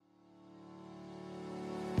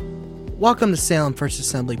Welcome to Salem First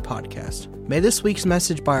Assembly Podcast. May this week's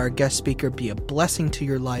message by our guest speaker be a blessing to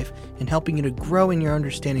your life in helping you to grow in your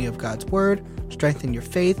understanding of God's Word, strengthen your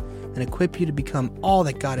faith, and equip you to become all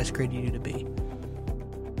that God has created you to be.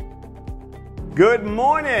 Good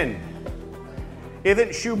morning. Isn't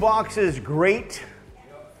shoeboxes great?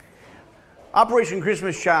 Operation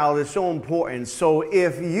Christmas Child is so important. So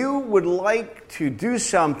if you would like to do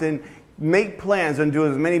something, make plans and do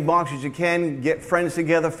as many boxes as you can. Get friends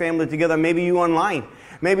together, family together. Maybe you online.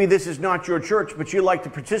 Maybe this is not your church, but you like to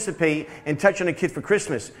participate in touching a kid for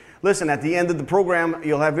Christmas. Listen, at the end of the program,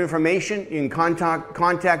 you'll have information. You can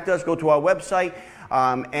contact us. Go to our website.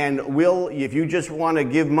 And if you just want to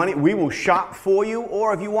give money, we will shop for you.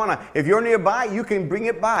 Or if you're nearby, you can bring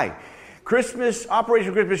it by.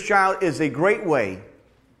 Operation Christmas Child is a great way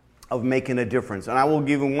of making a difference. And I will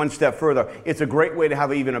give them one step further. It's a great way to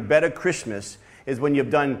have even a better Christmas is when you've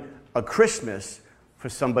done a Christmas for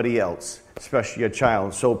somebody else, especially a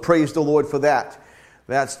child. So praise the Lord for that.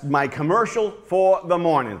 That's my commercial for the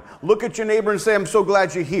morning. Look at your neighbor and say, I'm so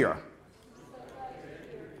glad you're here.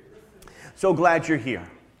 So glad you're here.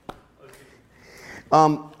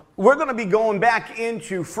 We're going to be going back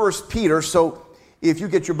into 1 Peter. So if you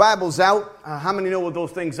get your Bibles out, how many know what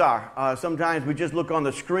those things are? Sometimes we just look on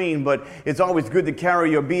the screen, but it's always good to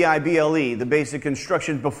carry your Bible, the basic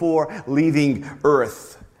instructions before leaving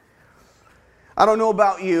Earth. I don't know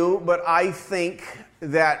about you, but I think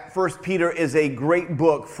that 1 Peter is a great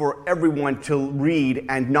book for everyone to read,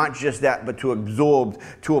 and not just that, but to absorb,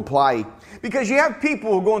 to apply. Because you have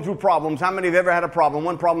people who are going through problems. How many have ever had a problem?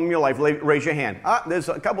 One problem in your life? Raise your hand. There's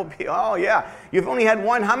a couple of people. Oh, yeah. You've only had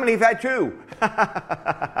one. How many have had two?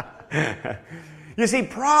 You see,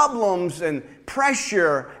 problems and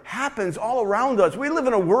pressure happens all around us. We live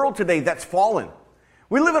in a world today that's fallen.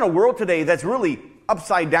 We live in a world today that's really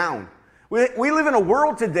upside down. We live in a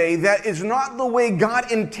world today that is not the way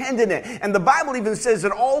God intended it. And the Bible even says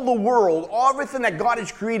that all the world, everything that God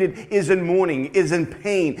has created is in mourning, is in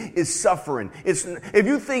pain, is suffering. If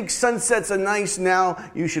you think sunsets are nice now,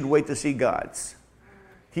 you should wait to see God's.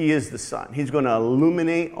 He is the sun. He's going to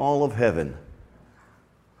illuminate all of heaven.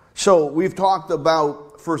 So we've talked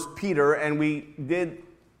about 1 Peter, and we did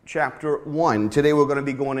chapter 1. Today we're going to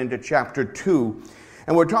be going into chapter 2.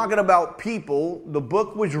 And we're talking about people. The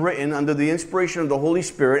book was written under the inspiration of the Holy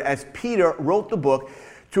Spirit as Peter wrote the book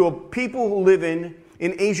to a people who live in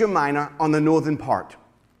Asia Minor on the northern part.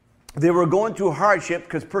 They were going through hardship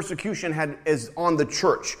because persecution is on the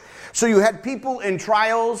church. So you had people in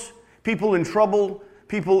trials, people in trouble,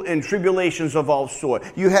 people in tribulations of all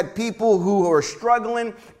sorts. You had people who were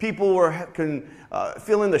struggling, people who were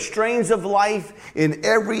feeling the strains of life in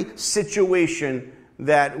every situation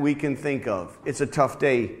that we can think of. It's a tough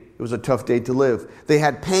day. It was a tough day to live. They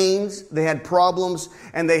had pains, they had problems,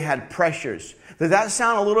 and they had pressures. Does that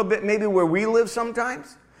sound a little bit maybe where we live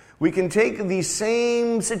sometimes? We can take the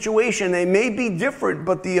same situation. They may be different,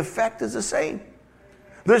 but the effect is the same.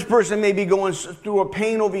 This person may be going through a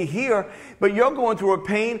pain over here, but you're going through a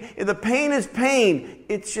pain. If the pain is pain,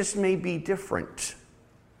 it just may be different.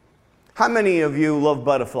 How many of you love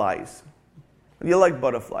butterflies? You like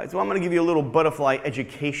butterflies? Well, I'm going to give you a little butterfly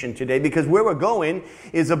education today, because where we're going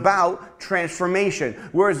is about transformation.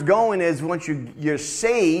 Where it's going is once you're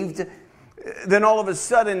saved, then all of a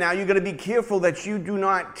sudden now you're going to be careful that you do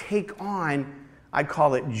not take on, I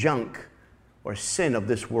call it junk or sin of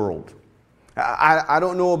this world. I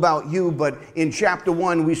don't know about you, but in chapter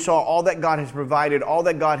 1 we saw all that God has provided, all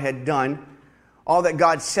that God had done, all that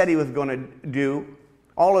God said He was going to do,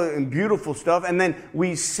 all of the beautiful stuff, and then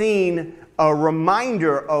we've seen a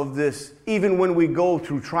reminder of this even when we go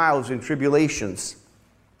through trials and tribulations.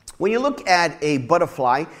 When you look at a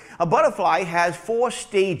butterfly has 4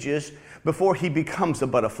 stages before he becomes a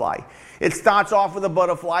butterfly. It starts off with a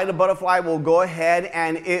butterfly. The butterfly will go ahead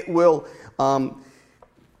and it will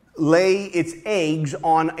lay its eggs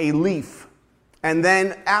on a leaf. And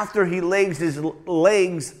then after he lays his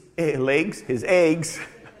eggs,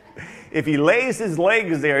 if he lays his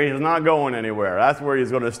legs there, he's not going anywhere. That's where he's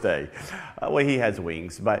going to stay. Well, he has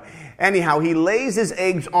wings. But anyhow, he lays his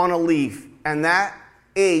eggs on a leaf, and that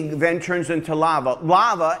egg then turns into larva.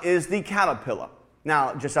 Larva is the caterpillar.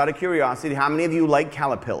 Now, just out of curiosity, how many of you like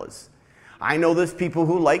caterpillars? I know there's people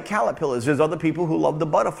who like caterpillars. There's other people who love the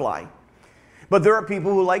butterfly. But there are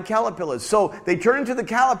people who like caterpillars. So they turn into the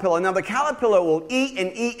caterpillar. Now, the caterpillar will eat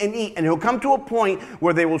and eat and eat, and he'll come to a point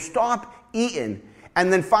where they will stop eating.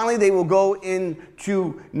 And then finally they will go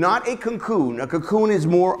into not a cocoon. A cocoon is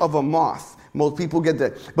more of a moth. Most people get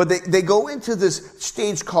that. But they go into this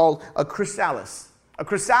stage called a chrysalis. A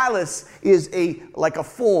chrysalis is like a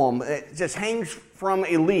form. It just hangs from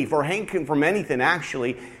a leaf or hanging from anything,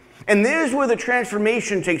 actually. And there's where the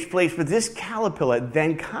transformation takes place. But this caterpillar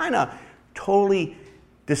then kind of totally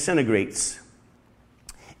disintegrates.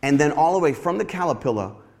 And then all the way from the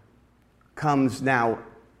caterpillar comes now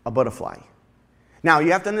a butterfly. Now,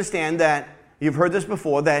 you have to understand that, you've heard this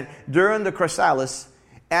before, that during the chrysalis,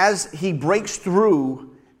 as he breaks through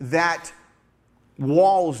that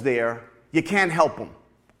walls there, you can't help him,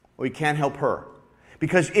 or you can't help her.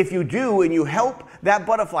 Because if you do, and you help that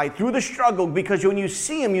butterfly through the struggle, because when you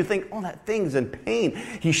see him, you think, oh, that thing's in pain.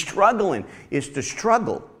 He's struggling. It's the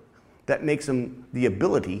struggle that makes him the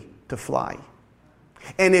ability to fly.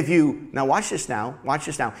 And if you, now watch this now.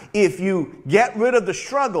 If you get rid of the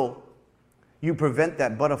struggle, you prevent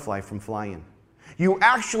that butterfly from flying. You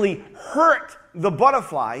actually hurt the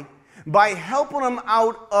butterfly by helping him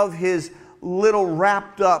out of his little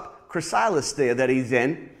wrapped up chrysalis there that he's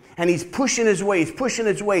in. And he's pushing his way.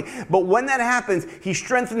 But when that happens, he's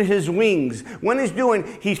strengthening his wings. When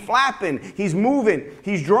he's flapping, he's moving,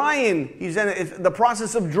 he's drying. The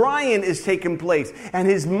process of drying is taking place. And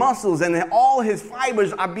his muscles and all his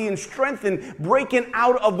fibers are being strengthened, breaking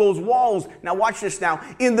out of those walls. Now watch this now.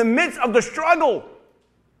 In the midst of the struggle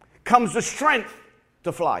comes the strength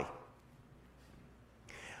to fly.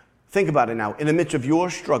 Think about it now. In the midst of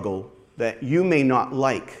your struggle that you may not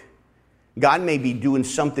like, God may be doing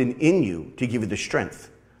something in you to give you the strength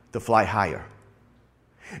to fly higher.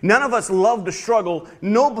 None of us love the struggle.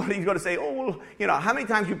 Nobody's going to say, oh, well, how many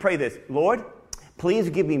times you pray this? Lord, please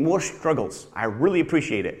give me more struggles. I really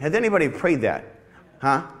appreciate it. Has anybody prayed that?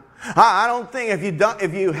 Huh? I don't think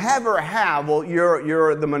if you ever have, well,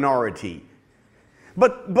 you're the minority.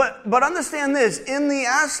 But understand this, in the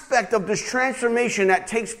aspect of this transformation that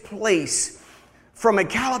takes place from a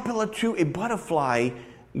caterpillar to a butterfly,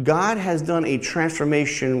 God has done a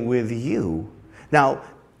transformation with you. Now,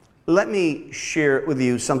 let me share with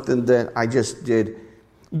you something that I just did.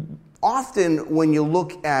 Often when you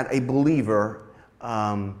look at a believer,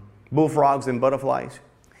 bullfrogs and butterflies,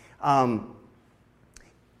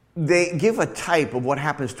 they give a type of what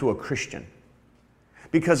happens to a Christian.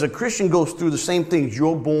 Because a Christian goes through the same things.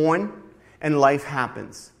 You're born and life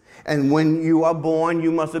happens. And when you are born,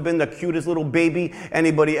 you must have been the cutest little baby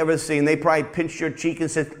anybody ever seen. They probably pinched your cheek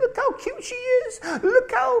and said, look how cute she is.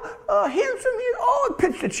 Look how handsome he is. Oh,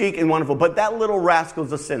 pinched the cheek and wonderful. But that little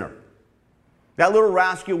rascal's a sinner. That little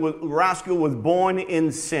rascal was born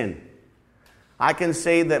in sin. I can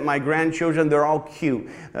say that my grandchildren, they're all cute.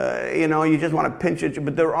 You just want to pinch it,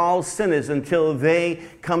 but they're all sinners until they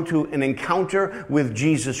come to an encounter with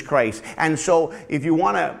Jesus Christ. And so if you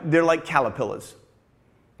want to, they're like caterpillars.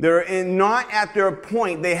 They're not at their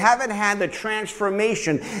point. They haven't had the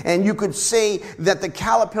transformation. And you could say that the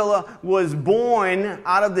caterpillar was born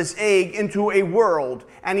out of this egg into a world.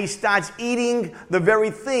 And he starts eating the very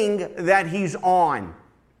thing that he's on.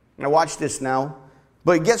 Now watch this now.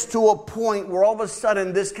 But it gets to a point where all of a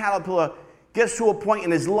sudden this caterpillar gets to a point in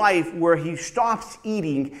his life where he stops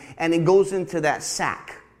eating and it goes into that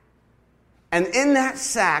sack. And in that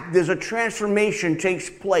sack, there's a transformation takes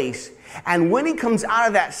place. And when he comes out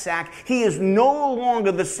of that sack, he is no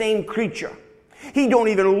longer the same creature. He don't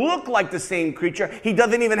even look like the same creature. He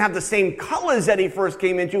doesn't even have the same colors that he first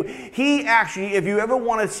came into. He actually, if you ever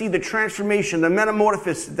want to see the transformation, the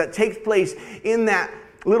metamorphosis that takes place in that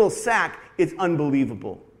little sack, it's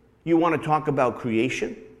unbelievable. You want to talk about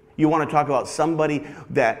creation? You want to talk about something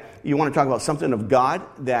of God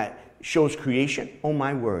that shows creation? Oh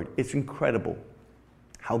my word, it's incredible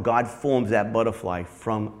how God forms that butterfly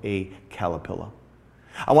from a caterpillar.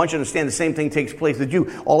 I want you to understand the same thing takes place that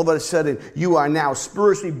you, all of a sudden, you are now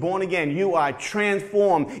spiritually born again. You are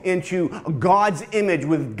transformed into God's image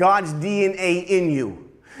with God's DNA in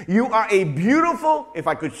you. You are a beautiful, if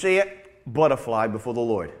I could say it, butterfly before the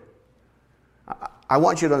Lord. I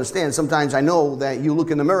want you to understand, sometimes I know that you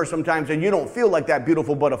look in the mirror sometimes and you don't feel like that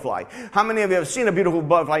beautiful butterfly. How many of you have seen a beautiful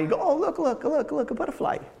butterfly and you go, oh, look, a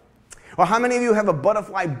butterfly. Or how many of you have a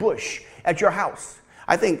butterfly bush at your house?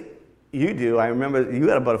 I think you do. I remember you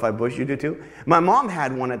had a butterfly bush. You do too. My mom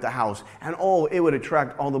had one at the house. And it would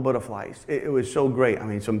attract all the butterflies. It was so great. I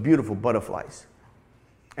mean, some beautiful butterflies.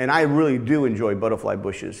 And I really do enjoy butterfly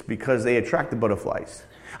bushes because they attract the butterflies.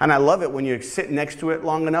 And I love it when you sit next to it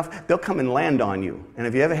long enough, they'll come and land on you. And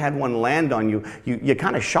if you ever had one land on you, you're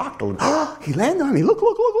kind of shocked a little. Oh, he landed on me. Look,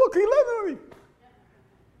 he landed on me.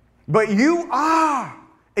 But you are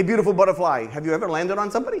a beautiful butterfly. Have you ever landed on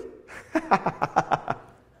somebody? 2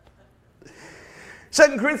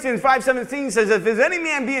 Corinthians 5:17 says, if there's any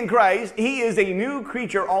man be in Christ, he is a new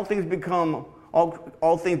creature. All things become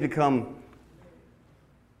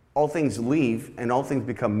all things leave and all things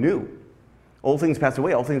become new. Old things pass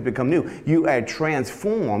away, all things become new. You are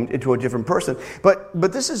transformed into a different person.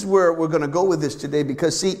 But this is where we're going to go with this today,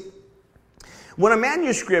 because see,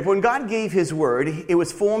 when God gave his word, it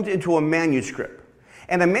was formed into a manuscript.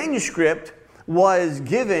 And a manuscript was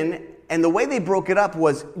given, and the way they broke it up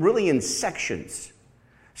was really in sections.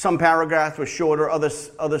 Some paragraphs were shorter,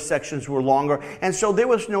 other sections were longer. And so there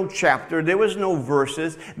was no chapter, there was no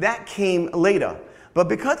verses. That came later. But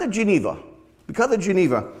because of Geneva,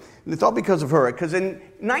 it's all because of her, because in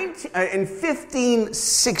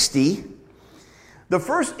 1560, the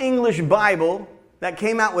first English Bible that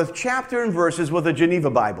came out with chapter and verses was the Geneva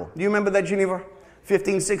Bible. Do you remember that, Geneva?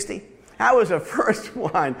 1560? That was the first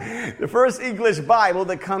one, the first English Bible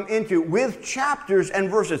that come into with chapters and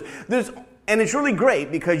verses. And it's really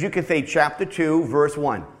great because you could say chapter 2, verse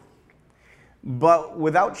 1. But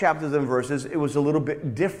without chapters and verses, it was a little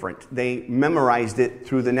bit different. They memorized it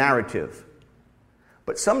through the narrative.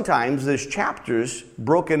 But sometimes there's chapters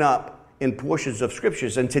broken up in portions of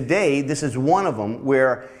scriptures. And today, this is one of them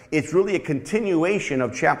where it's really a continuation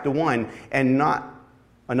of chapter 1 and not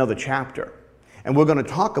another chapter. And we're going to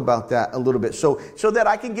talk about that a little bit. So that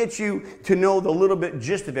I can get you to know the little bit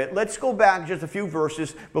gist of it, let's go back just a few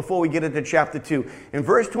verses before we get into chapter 2. In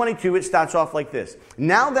verse 22, it starts off like this.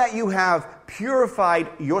 Now that you have purified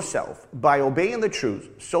yourself by obeying the truth,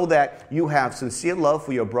 so that you have sincere love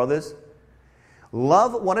for your brothers,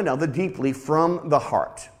 love one another deeply from the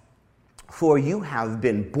heart. For you have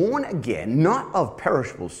been born again, not of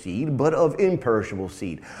perishable seed, but of imperishable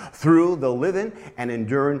seed, through the living and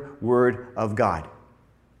enduring word of God.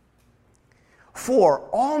 For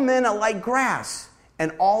all men are like grass,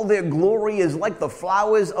 and all their glory is like the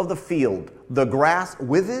flowers of the field. The grass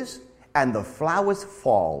withers, and the flowers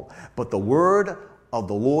fall, but the word of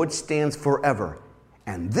the Lord stands forever.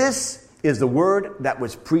 And this is the word that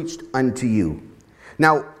was preached unto you.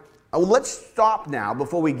 Now, let's stop now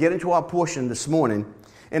before we get into our portion this morning.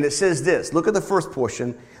 And it says this. Look at the first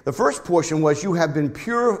portion. The first portion was you have been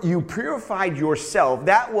you purified yourself.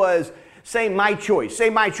 That was, say, my choice. Say,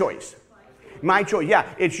 my choice. My choice. Yeah,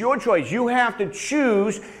 it's your choice. You have to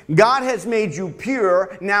choose. God has made you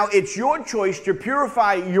pure. Now it's your choice to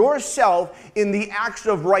purify yourself in the acts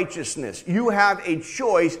of righteousness. You have a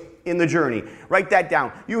choice in the journey. Write that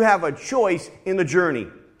down. You have a choice in the journey.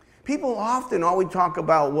 People often always talk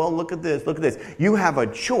about, well, look at this, look at this. You have a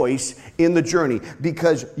choice in the journey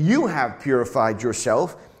because you have purified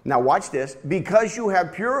yourself. Now watch this. Because you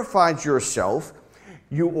have purified yourself,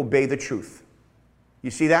 you obey the truth.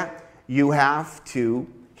 You see that? You have to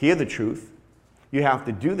hear the truth. You have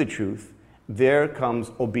to do the truth. There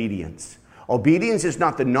comes obedience. Obedience is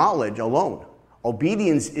not the knowledge alone.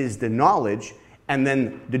 Obedience is the knowledge and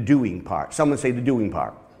then the doing part. Someone say the doing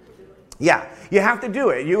part. Yeah, you have to do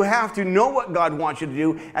it. You have to know what God wants you to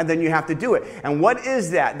do, and then you have to do it. And what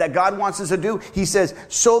is that God wants us to do? He says,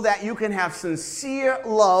 so that you can have sincere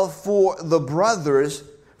love for the brothers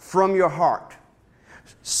from your heart.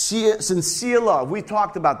 Sincere love. We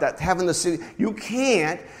talked about that. You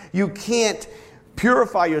can't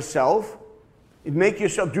purify yourself, make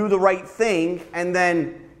yourself do the right thing, and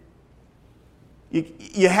then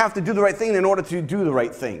you have to do the right thing in order to do the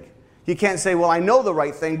right thing. You can't say, well, I know the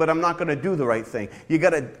right thing, but I'm not going to do the right thing. You got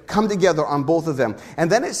to come together on both of them.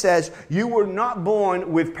 And then it says, you were not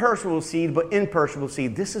born with perishable seed, but imperishable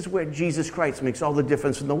seed. This is where Jesus Christ makes all the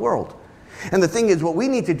difference in the world. And the thing is, what we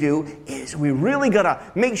need to do is we really got to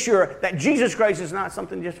make sure that Jesus Christ is not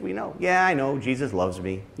something just we know. Yeah, I know Jesus loves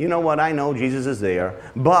me. You know what? I know Jesus is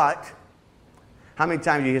there. But how many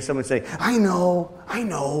times do you hear someone say, I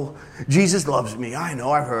know, Jesus loves me. I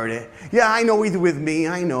know, I've heard it. Yeah, I know he's with me.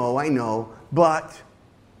 I know. But,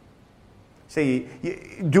 say,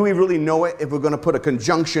 do we really know it if we're going to put a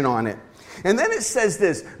conjunction on it? And then it says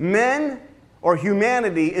this, men or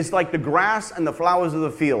humanity is like the grass and the flowers of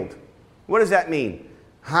the field. What does that mean?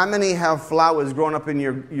 How many have flowers growing up in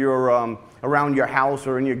your around your house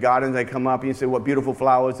or in your garden? They come up and you say, what beautiful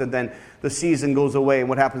flowers. And then the season goes away and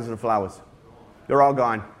what happens to the flowers? They're all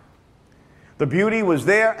gone. The beauty was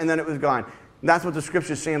there and then it was gone. And that's what the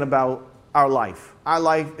scripture is saying about our life. Our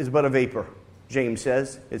life is but a vapor, James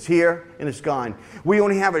says. It's here and it's gone. We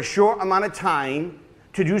only have a short amount of time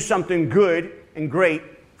to do something good and great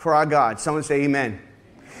for our God. Someone say amen.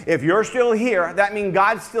 If you're still here, that means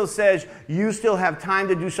God still says you still have time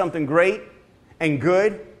to do something great and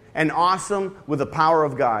good and awesome with the power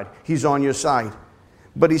of God. He's on your side.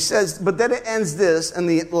 But he says, but then it ends this in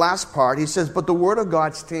the last part. He says, but the word of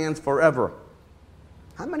God stands forever.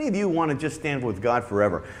 How many of you want to just stand with God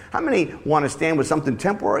forever? How many want to stand with something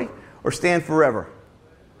temporary or stand forever?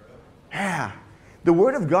 Yeah. The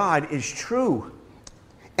Word of God is true.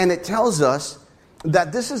 And it tells us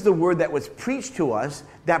that this is the Word that was preached to us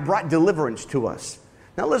that brought deliverance to us.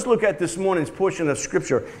 Now let's look at this morning's portion of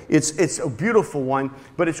Scripture. It's a beautiful one,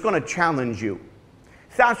 but it's going to challenge you.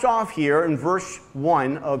 Starts off here in verse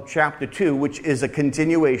 1 of chapter 2, which is a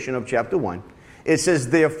continuation of chapter 1. It says,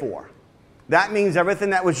 therefore. That means everything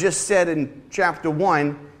that was just said in chapter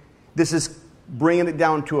 1, this is bringing it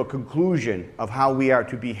down to a conclusion of how we are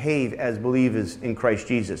to behave as believers in Christ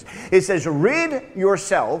Jesus. It says, rid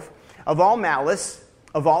yourself of all malice,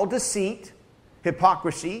 of all deceit,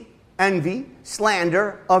 hypocrisy, envy,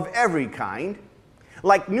 slander of every kind.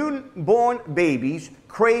 Like newborn babies,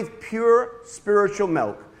 crave pure spiritual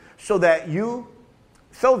milk, so that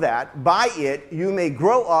by it you may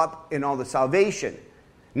grow up in all the salvation.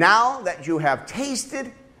 Now that you have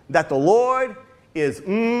tasted that the Lord is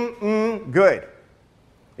good.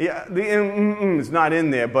 Yeah, the is not in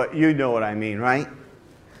there, but you know what I mean, right?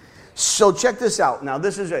 So check this out. Now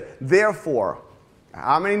this is a therefore.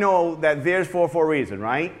 How many know that there's for a reason,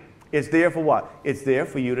 right? It's there for what? It's there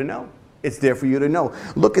for you to know. It's there for you to know.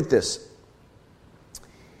 Look at this.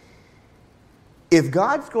 If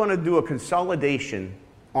God's going to do a consolidation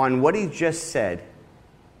on what he just said,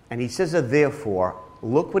 and he says a therefore,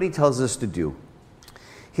 look what he tells us to do.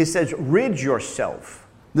 He says, rid yourself.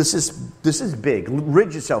 This is big.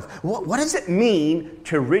 Rid yourself. What does it mean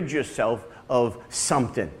to rid yourself of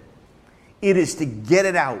something? It is to get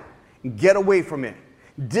it out. Get away from it.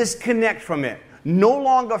 Disconnect from it. No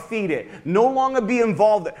longer feed it. No longer be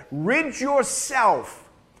involved. Rid yourself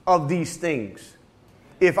of these things.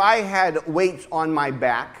 If I had weights on my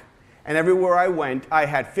back, and everywhere I went, I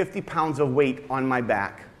had 50 pounds of weight on my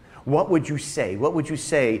back, what would you say? What would you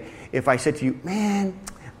say if I said to you, man,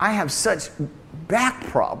 I have such back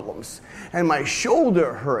problems, and my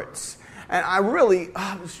shoulder hurts, and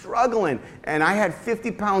I'm struggling, and I had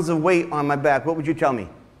 50 pounds of weight on my back? What would you tell me?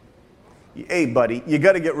 Hey, buddy, you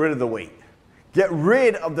got to get rid of the weight. Get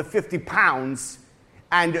rid of the 50 pounds,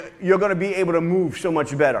 and you're going to be able to move so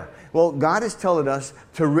much better. Well, God is telling us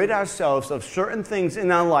to rid ourselves of certain things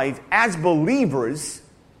in our life as believers.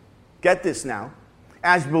 Get this now.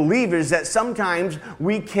 As believers, that sometimes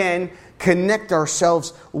we can connect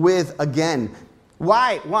ourselves with again.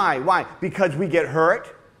 Why? Because we get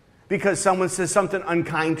hurt? Because someone says something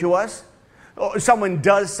unkind to us? Or someone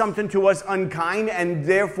does something to us unkind, and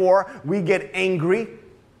therefore we get angry?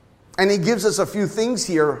 And he gives us a few things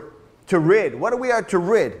here to rid. What are we to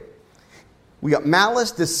rid? We got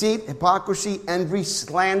malice, deceit, hypocrisy, envy,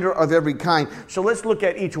 slander of every kind. So let's look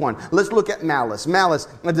at each one. Let's look at malice. Malice,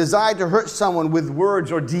 a desire to hurt someone with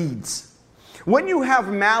words or deeds. When you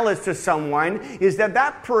have malice to someone, is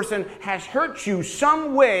that person has hurt you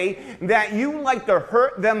some way that you like to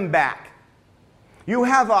hurt them back. You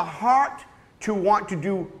have a heart to want to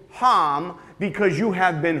do harm because you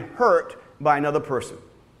have been hurt by another person.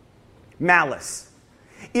 Malice.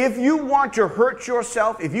 If you want to hurt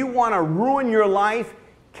yourself, if you want to ruin your life,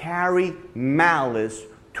 carry malice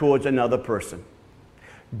towards another person.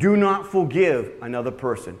 Do not forgive another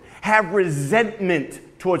person. Have resentment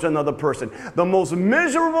towards another person. The most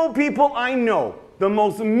miserable people I know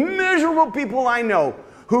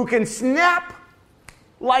who can snap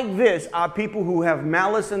like this are people who have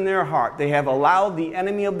malice in their heart. They have allowed the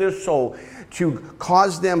enemy of their soul to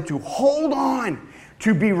cause them to hold on,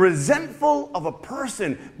 to be resentful of a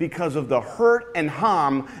person because of the hurt and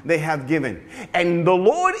harm they have given. And the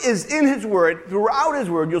Lord is in His Word, throughout His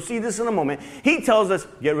Word, you'll see this in a moment, He tells us,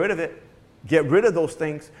 get rid of it. Get rid of those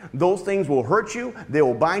things. Those things will hurt you, they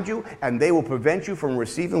will bind you, and they will prevent you from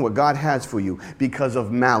receiving what God has for you because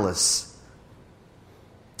of malice.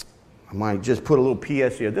 I might just put a little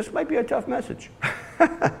PS here. This might be a tough message.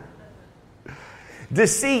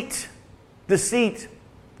 Deceit.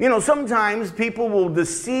 You know, sometimes people will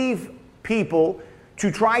deceive people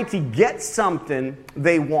to try to get something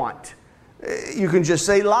they want. You can just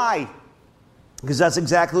say lie, because that's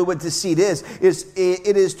exactly what deceit is.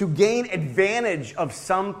 It is to gain advantage of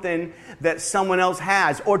something that someone else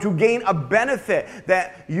has, or to gain a benefit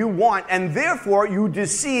that you want, and therefore you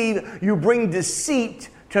deceive, you bring deceit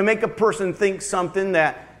to make a person think something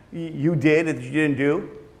that you did that you didn't do.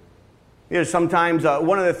 You know, sometimes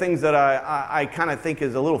one of the things that I kind of think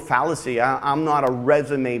is a little fallacy, I'm not a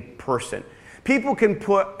resume person. People can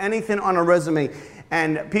put anything on a resume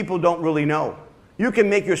and people don't really know. You can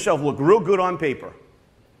make yourself look real good on paper.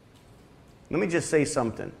 Let me just say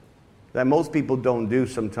something that most people don't do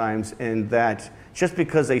sometimes, and that just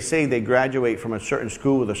because they say they graduate from a certain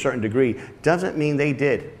school with a certain degree doesn't mean they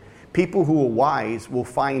did. People who are wise will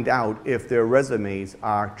find out if their resumes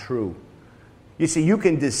are true. You see, you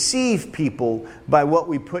can deceive people by what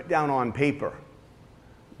we put down on paper.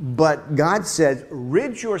 But God says,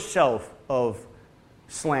 rid yourself of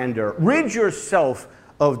slander. Rid yourself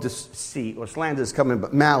of deceit, or slander is coming,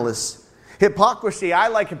 but malice. Hypocrisy, I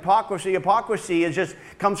like hypocrisy. Hypocrisy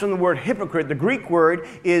comes from the word hypocrite. The Greek word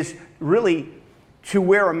is really to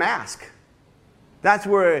wear a mask. That's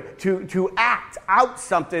where to act out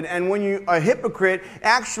something. And when a hypocrite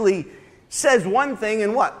actually says one thing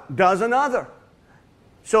and what? Does another.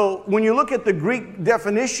 So when you look at the Greek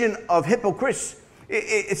definition of hypocrite,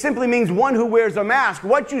 it simply means one who wears a mask.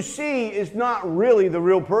 What you see is not really the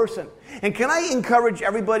real person. And can I encourage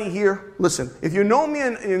everybody here? Listen, if you know me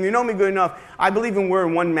and you know me good enough, I believe in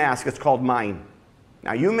wearing one mask. It's called mine.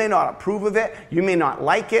 Now, you may not approve of it. You may not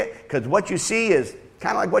like it, because what you see is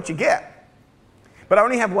kind of like what you get. But I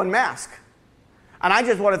only have one mask. And I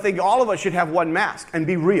just want to think all of us should have one mask and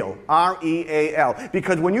be real. R-E-A-L.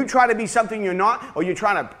 Because when you try to be something you're not, or you're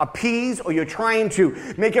trying to appease, or you're trying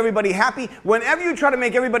to make everybody happy, whenever you try to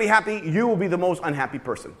make everybody happy, you will be the most unhappy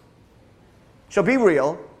person. So be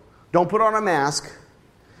real. Don't put on a mask.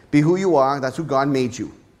 Be who you are. That's who God made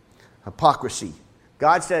you. Hypocrisy.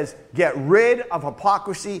 God says, get rid of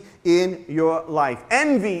hypocrisy in your life.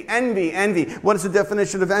 Envy, envy, envy. What is the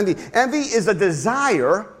definition of envy? Envy is a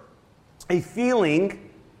desire, a feeling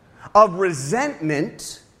of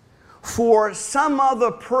resentment for some other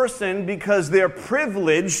person because they're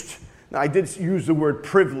privileged. Now, I did use the word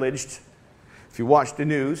privileged, if you watch the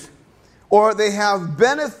news. Or they have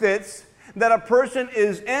benefits that a person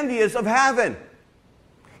is envious of having.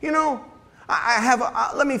 You know,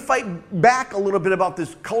 let me fight back a little bit about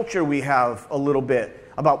this culture we have a little bit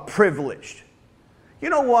about privileged. You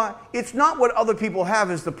know what? It's not what other people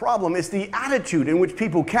have is the problem. It's the attitude in which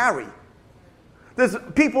people carry. There's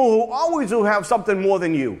people who have something more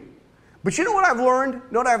than you. But you know what I've learned? You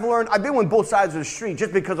know what I've learned? I've been on both sides of the street.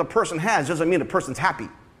 Just because a person has doesn't mean a person's happy.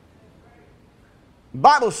 The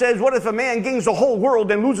Bible says, what if a man gains the whole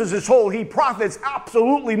world and loses his soul? He profits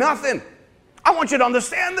absolutely nothing. I want you to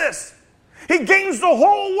understand this. He gains the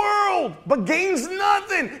whole world, but gains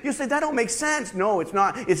nothing. You say, that don't make sense. No, it's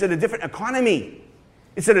not. It's in a different economy.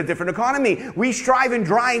 It's in a different economy. We strive and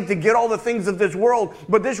drive to get all the things of this world,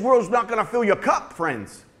 but this world's not going to fill your cup,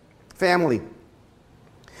 friends. Family.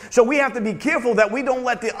 So we have to be careful that we don't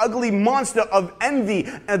let the ugly monster of envy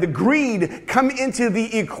and the greed come into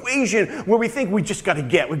the equation where we think we just got to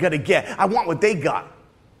get. We got to get. I want what they got.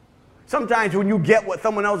 Sometimes when you get what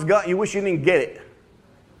someone else got, you wish you didn't get it.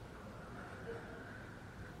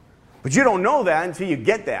 But you don't know that until you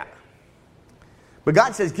get that. But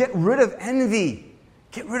God says, get rid of envy.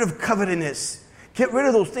 Get rid of covetousness. Get rid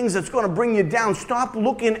of those things that's going to bring you down. Stop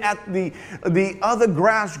looking at the other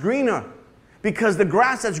grass greener. Because the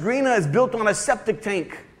grass that's greener is built on a septic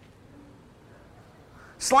tank.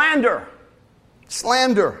 Slander.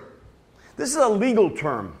 Slander. This is a legal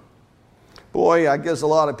term. Boy, I guess a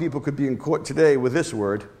lot of people could be in court today with this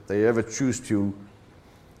word, if they ever choose to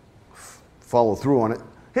follow through on it.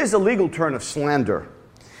 Here's the legal term of slander.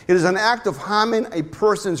 It is an act of harming a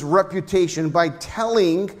person's reputation by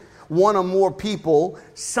telling one or more people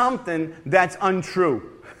something that's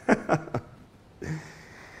untrue.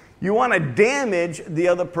 You want to damage the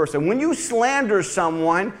other person. When you slander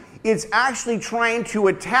someone, it's actually trying to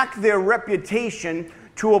attack their reputation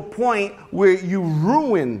to a point where you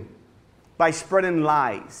ruin by spreading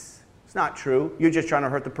lies. It's not true. You're just trying to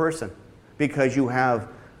hurt the person because you have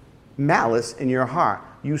malice in your heart.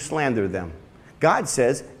 You slander them. God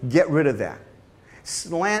says, get rid of that.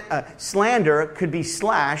 Slander could be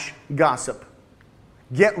 / gossip.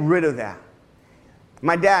 Get rid of that.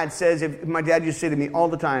 My dad says, my dad used to say to me all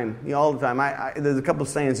the time, there's a couple of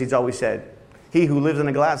sayings he's always said. He who lives in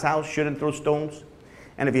a glass house shouldn't throw stones.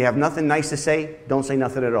 And if you have nothing nice to say, don't say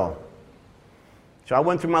nothing at all. So I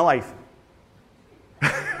went through my life.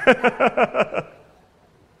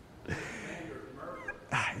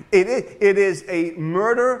 It is a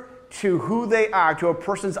murder to who they are, to a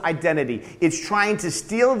person's identity. It's trying to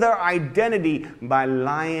steal their identity by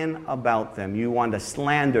lying about them. You want to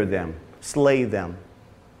slander them, slay them.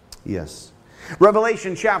 Yes.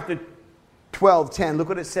 Revelation chapter 12:10. Look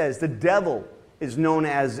what it says. The devil is known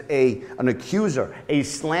as an accuser, a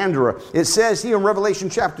slanderer. It says here in Revelation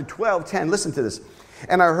chapter 12:10. Listen to this.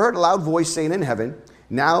 And I heard a loud voice saying in heaven,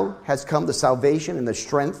 now has come the salvation and the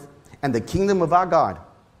strength and the kingdom of our God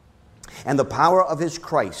and the power of his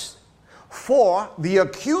Christ. For the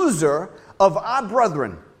accuser of our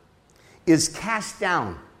brethren is cast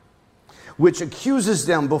down, which accuses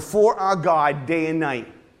them before our God day and night.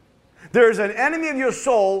 There is an enemy of your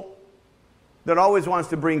soul that always wants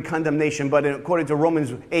to bring condemnation, but according to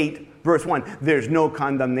Romans 8, verse 1, there's no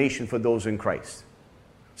condemnation for those in Christ.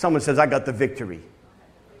 Someone says, I got the victory.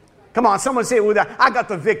 Come on, someone say it with that. I got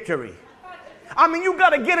the victory. I mean, you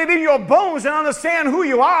got to get it in your bones and understand who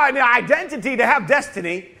you are and the identity to have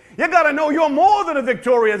destiny. You got to know you're more than a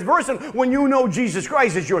victorious person when you know Jesus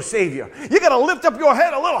Christ is your Savior. You got to lift up your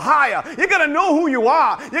head a little higher. You got to know who you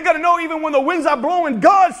are. You got to know even when the winds are blowing,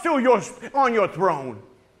 God's still on your throne.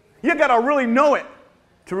 You got to really know it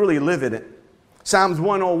to really live in it. Psalms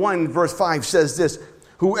 101 verse 5 says this,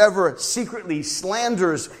 whoever secretly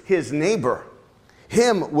slanders his neighbor,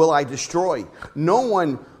 him will I destroy. No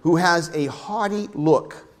one who has a haughty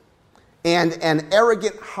look and an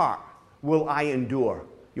arrogant heart will I endure.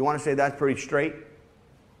 You want to say that's pretty straight?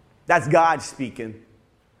 That's God speaking.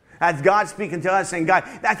 That's God speaking to us, saying, God,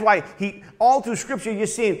 that's why all through Scripture, you're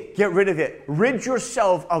seeing, get rid of it. Rid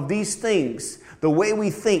yourself of these things, the way we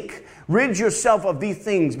think. Rid yourself of these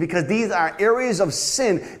things, because these are areas of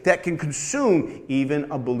sin that can consume even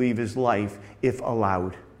a believer's life if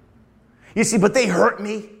allowed. You see, but they hurt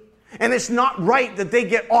me, and it's not right that they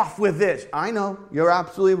get off with this. I know, you're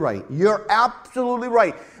absolutely right. You're absolutely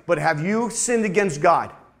right. But have you sinned against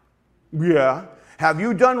God? Yeah. Have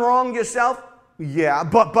you done wrong yourself? Yeah.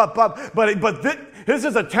 But this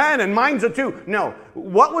is a 10 and mine's a 2. No.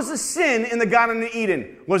 What was the sin in the Garden of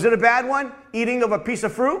Eden? Was it a bad one? Eating of a piece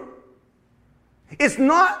of fruit? It's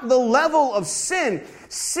not the level of sin.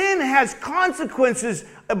 Sin has consequences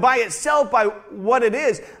by itself, by what it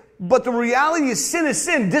is. But the reality is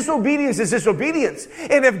sin. Disobedience is disobedience.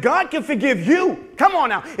 And if God can forgive you, come on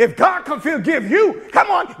now. If God can forgive you,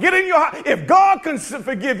 come on, get in your heart. If God can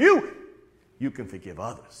forgive you, you can forgive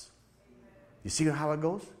others. You see how it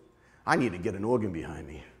goes? I need to get an organ behind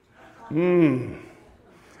me.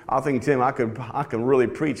 I think, Tim, I can really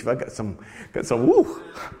preach if I got some woo.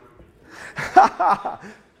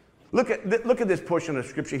 Look at this portion of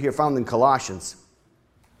Scripture here found in Colossians.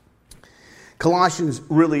 Colossians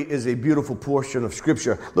really is a beautiful portion of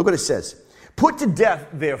Scripture. Look what it says. Put to death,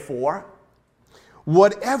 therefore,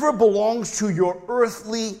 whatever belongs to your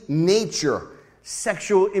earthly nature,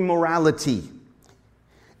 sexual immorality,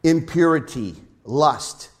 impurity,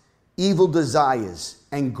 lust, evil desires,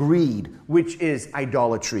 and greed, which is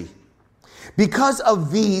idolatry. Because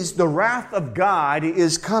of these, the wrath of God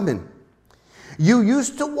is coming. You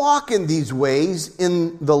used to walk in these ways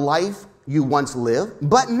in the life you once lived,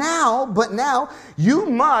 but now, you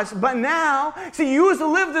used to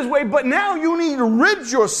live this way, but now you need to rid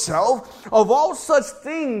yourself of all such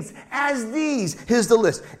things as these. Here's the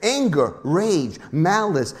list. Anger, rage,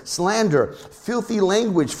 malice, slander, filthy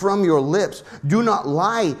language from your lips. Do not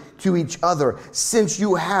lie to each other, since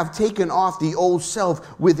you have taken off the old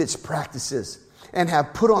self with its practices, and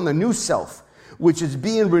have put on the new self, which is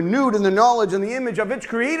being renewed in the knowledge and the image of its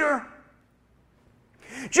creator.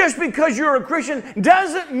 Just because you're a Christian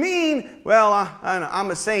doesn't mean, well,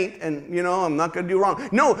 I'm a saint and, I'm not going to do wrong.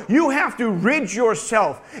 No, you have to rid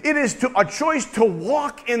yourself. It is a choice to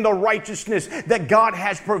walk in the righteousness that God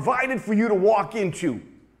has provided for you to walk into.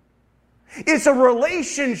 It's a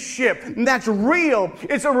relationship that's real.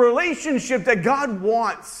 It's a relationship that God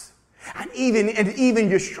wants. And even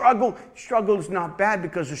your struggle is not bad,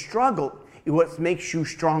 because the struggle is what makes you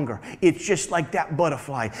stronger. It's just like that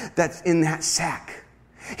butterfly that's in that sack.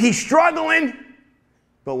 He's struggling,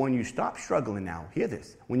 but when you stop struggling now, hear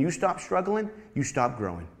this. When you stop struggling, you stop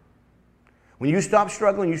growing. When you stop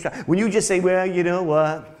struggling, when you just say, well, you know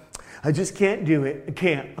what? I just can't do it.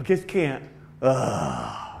 I just can't.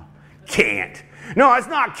 Can't. No, it's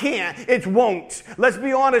not can't. It's won't. Let's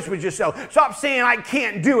be honest with yourself. Stop saying I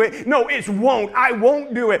can't do it. No, it's won't. I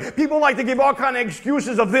won't do it. People like to give all kind of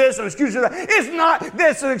excuses of this and excuses of that. It's not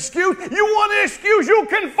this an excuse. You want an excuse, you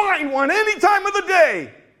can find one any time of the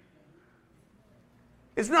day.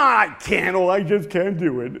 It's not I can't, or I just can't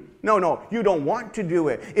do it. No, you don't want to do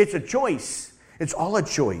it. It's a choice. It's all a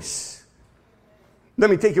choice. Let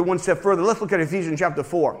me take you one step further. Let's look at Ephesians chapter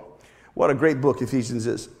 4. What a great book Ephesians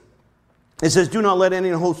is. It says, do not let any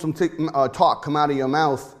unwholesome talk come out of your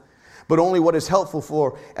mouth, but only what is helpful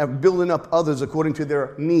for building up others according to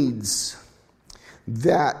their needs,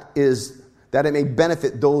 that it may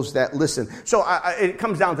benefit those that listen. So it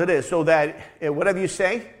comes down to this, so that whatever you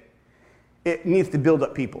say, it needs to build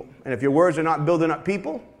up people. And if your words are not building up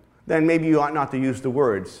people, then maybe you ought not to use the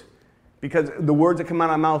words, because the words that come out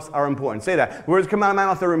of my mouth are important. Say that. The words that come out of my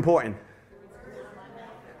mouth are important.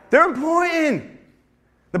 They're important.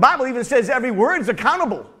 The Bible even says every word is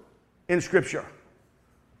accountable in Scripture.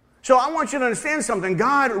 So I want you to understand something.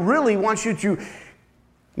 God really wants you to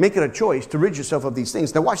Make it a choice to rid yourself of these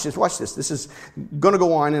things. Now watch this, watch this. This is going to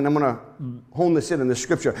go on, and I'm going to hone this in the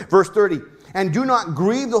scripture. Verse 30, and do not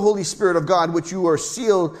grieve the Holy Spirit of God, which you are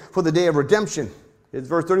sealed for the day of redemption. It's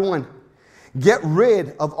verse 31. Get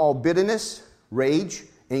rid of all bitterness, rage,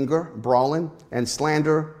 anger, brawling, and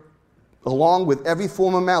slander, along with every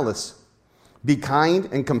form of malice. Be kind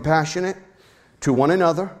and compassionate to one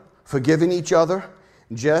another, forgiving each other,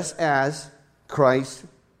 just as Christ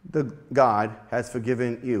the God has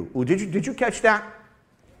forgiven you. Ooh, did you catch that?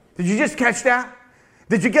 Did you just catch that?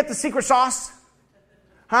 Did you get the secret sauce?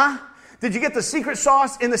 Huh? Did you get the secret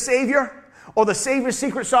sauce in the Savior? Or the Savior's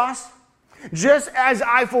secret sauce? Just as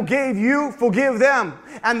I forgave you, forgive them.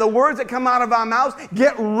 And the words that come out of our mouths,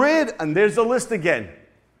 get rid, and there's the list again.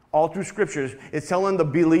 All through scriptures, it's telling the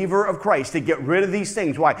believer of Christ to get rid of these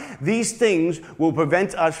things. Why? These things will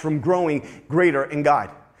prevent us from growing greater in God.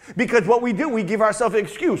 Because what we do, we give ourselves an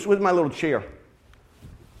excuse. With my little chair.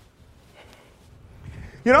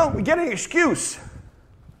 You know, we get an excuse.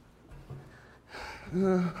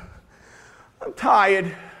 I'm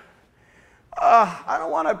tired. I don't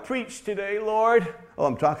want to preach today, Lord. Oh,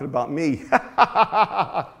 I'm talking about me.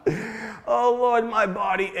 Oh, Lord, my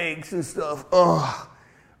body aches and stuff. Oh,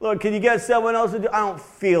 Lord, can you get someone else to do? I don't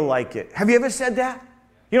feel like it. Have you ever said that?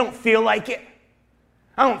 You don't feel like it?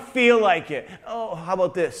 I don't feel like it. Oh, how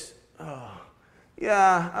about this? Oh,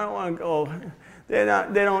 yeah, I don't want to go. They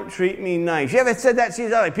don't treat me nice. You ever said that to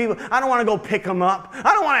these other people? I don't want to go pick them up.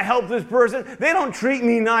 I don't want to help this person. They don't treat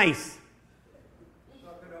me nice.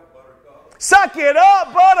 Suck it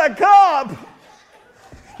up, Buttercup.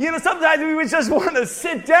 You know, sometimes we just want to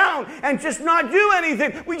sit down and just not do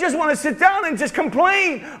anything. We just want to sit down and just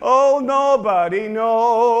complain. Oh, nobody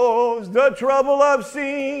knows the trouble I've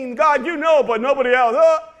seen. God, you know, but nobody else.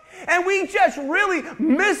 And we just really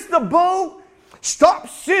miss the boat. Stop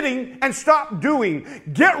sitting and stop doing.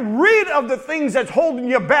 Get rid of the things that's holding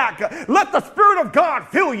you back. Let the Spirit of God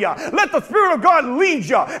fill you. Let the Spirit of God lead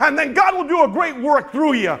you. And then God will do a great work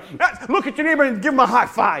through you. Look at your neighbor and give him a high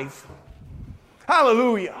five.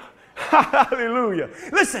 Hallelujah. Hallelujah.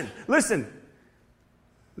 Listen.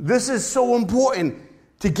 This is so important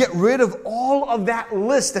to get rid of all of that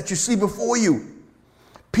list that you see before you.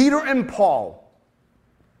 Peter and Paul,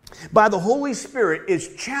 by the Holy Spirit,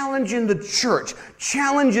 is challenging the church,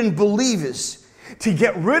 challenging believers to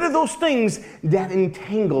get rid of those things that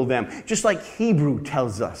entangle them, just like Hebrew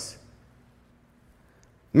tells us.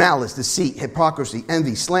 Malice, deceit, hypocrisy,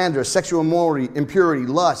 envy, slander, sexual immorality, impurity,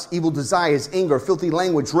 lust, evil desires, anger, filthy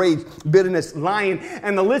language, rage, bitterness, lying,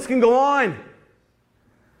 and the list can go on.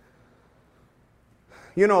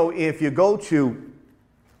 You know, if you go to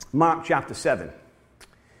Mark chapter 7,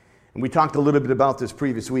 and we talked a little bit about this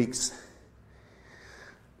previous weeks,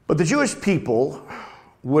 but the Jewish people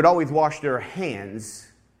would always wash their hands,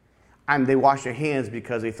 and they washed their hands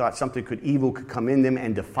because they thought something evil could come in them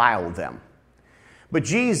and defile them. But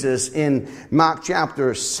Jesus, in Mark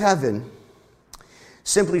chapter 7,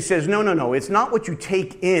 simply says, no, it's not what you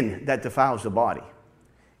take in that defiles the body.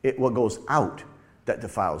 It's what goes out that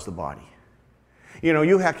defiles the body. You know,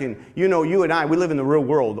 you and I, we live in the real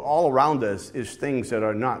world. All around us is things that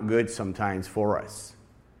are not good sometimes for us.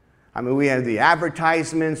 I mean, we have the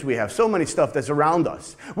advertisements. We have so many stuff that's around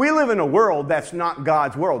us. We live in a world that's not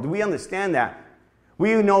God's world. Do we understand that?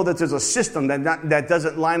 We know that there's a system that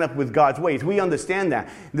doesn't line up with God's ways. We understand that.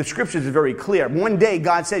 The scriptures are very clear. One day,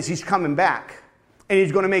 God says he's coming back, and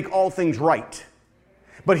he's going to make all things right.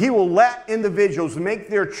 But he will let individuals make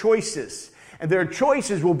their choices, and their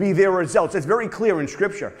choices will be their results. It's very clear in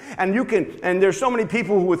Scripture. And there's so many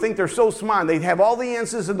people who would think they're so smart. They have all the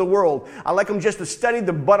answers in the world. I like them just to study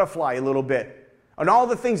the butterfly a little bit, and all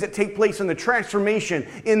the things that take place in the transformation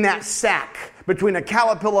in that sac between a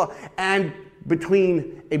caterpillar and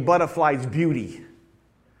between a butterfly's beauty.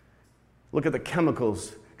 Look at the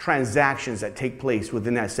chemicals, transactions that take place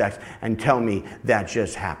within that sex, and tell me that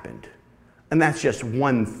just happened. And that's just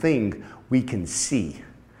one thing we can see.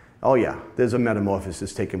 Oh yeah, there's a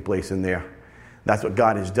metamorphosis taking place in there. That's what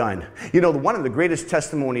God has done. You know, one of the greatest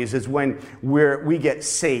testimonies is when we get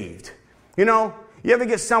saved. You know, you ever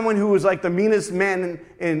get someone who was like the meanest man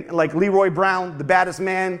in like Leroy Brown, the baddest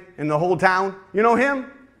man in the whole town? You know him?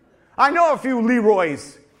 I know a few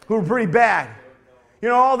Leroys who are pretty bad. You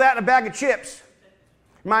know, all that in a bag of chips.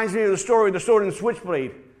 Reminds me of the story of the sword and the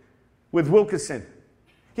switchblade with Wilkinson.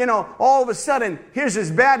 You know, all of a sudden, here's this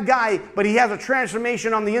bad guy, but he has a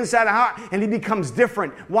transformation on the inside of the heart, and he becomes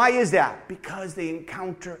different. Why is that? Because they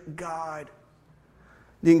encounter God.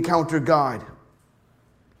 They encounter God.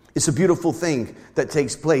 It's a beautiful thing that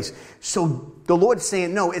takes place. So the Lord's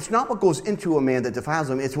saying, no, it's not what goes into a man that defiles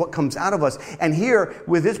him. It's what comes out of us. And here,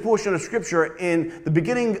 with this portion of Scripture, in the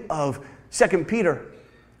beginning of 2 Peter,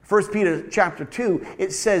 1 Peter chapter 2,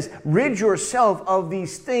 it says, rid yourself of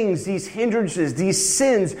these things, these hindrances, these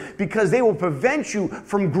sins, because they will prevent you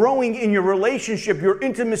from growing in your relationship, your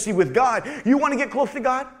intimacy with God. You want to get close to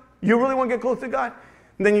God? You really want to get close to God?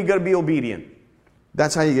 Then you got to be obedient.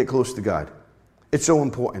 That's how you get close to God. It's so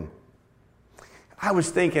important. I was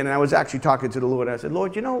thinking, and I was actually talking to the Lord, and I said,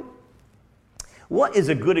 Lord, what is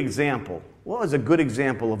a good example? What is a good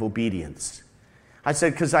example of obedience? I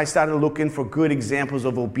said, because I started looking for good examples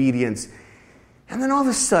of obedience. And then all of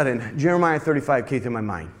a sudden, Jeremiah 35 came to my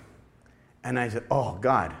mind. And I said, oh,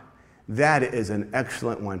 God, that is an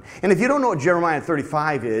excellent one. And if you don't know what Jeremiah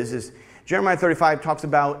 35 is Jeremiah 35 talks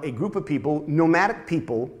about a group of people, nomadic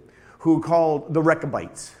people, who are called the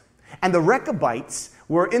Rechabites. And the Rechabites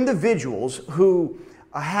were individuals who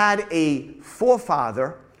had a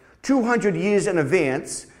forefather 200 years in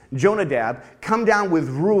advance, Jonadab, come down with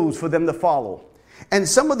rules for them to follow. And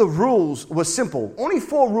some of the rules were simple. Only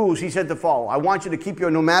 4 rules he said to follow. I want you to keep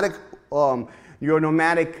your nomadic,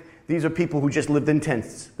 these are people who just lived in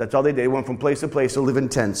tents. That's all they did. They went from place to place to live in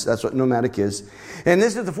tents. That's what nomadic is. And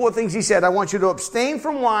this is the 4 things he said. I want you to abstain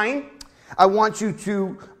from wine. I want you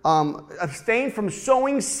to abstain from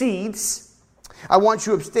sowing seeds. I want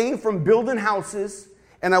you to abstain from building houses.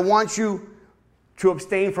 And I want you to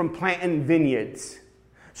abstain from planting vineyards.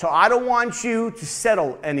 So I don't want you to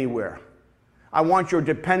settle anywhere. I want your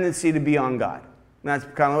dependency to be on God. And that's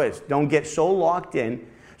kind of what it is. Don't get so locked in,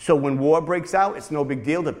 so when war breaks out, it's no big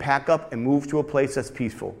deal to pack up and move to a place that's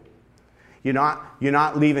peaceful. You're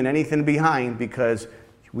not leaving anything behind because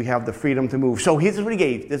we have the freedom to move. So here's what he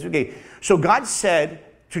gave. So God said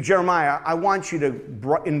to Jeremiah, I want you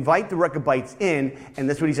to invite the Rechabites in, and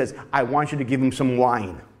that's what he says. I want you to give them some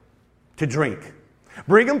wine to drink.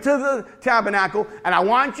 Bring them to the tabernacle, and I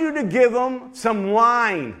want you to give them some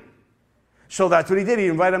wine. So that's what he did. He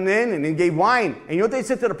invited them in and he gave wine. And you know what they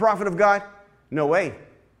said to the prophet of God? No way.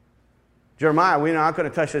 Jeremiah, we're not going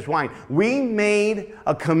to touch this wine. We made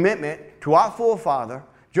a commitment to our forefather,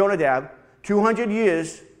 Jonadab, 200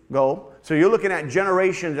 years ago. So you're looking at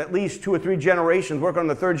generations, at least 2 or 3 generations, work on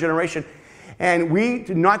the 3rd generation. And we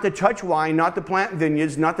not to touch wine, not to plant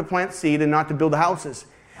vineyards, not to plant seed, and not to build houses.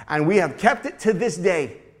 And we have kept it to this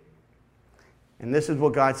day. And this is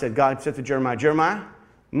what God said. God said to Jeremiah, Jeremiah,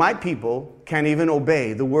 my people can't even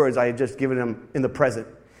obey the words I had just given them in the present.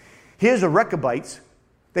 Here's the Rechabites.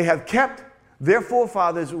 They have kept their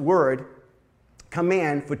forefathers' word,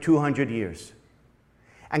 command, for 200 years.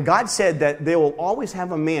 And God said that they will always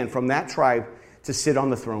have a man from that tribe to sit on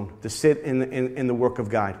the throne, to sit in the work of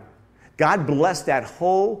God. God blessed that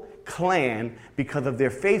whole clan because of their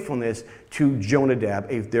faithfulness to Jonadab,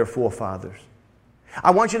 their forefathers.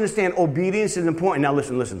 I want you to understand obedience is important. Now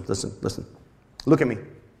listen. Look at me.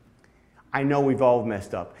 I know we've all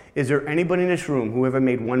messed up. Is there anybody in this room who ever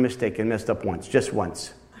made one mistake and messed up once? Just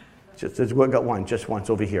once. We got one, just once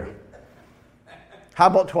over here. How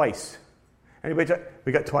about twice? Anybody?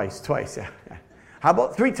 We got twice, yeah. How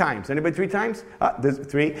about 3 times? Anybody 3 times? There's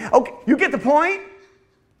 3. Okay, you get the point?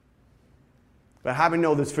 But how many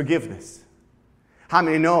know there's forgiveness? How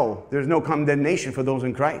many know there's no condemnation for those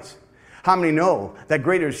in Christ? How many know that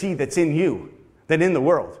greater is He that's in you than in the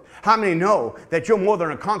world? How many know that you're more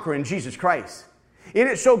than a conqueror in Jesus Christ? Isn't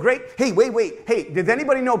it so great? Hey, wait. Hey, did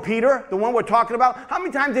anybody know Peter, the one we're talking about? How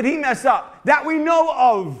many times did he mess up that we know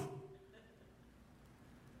of?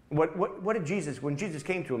 What did Jesus, when Jesus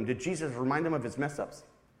came to him, did Jesus remind him of his mess ups?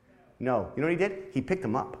 No. You know what he did? He picked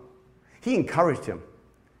him up. He encouraged him.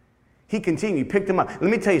 He continued, picked him up. Let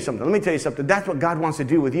me tell you something. That's what God wants to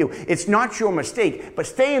do with you. It's not your mistake, but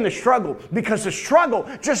stay in the struggle, because the struggle,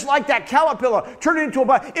 just like that caterpillar, turn it into a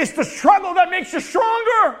bud. It's the struggle that makes you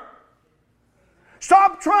stronger.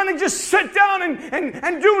 Stop trying to just sit down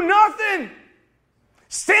and do nothing.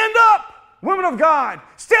 Stand up, women of God.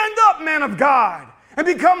 Stand up, man of God. And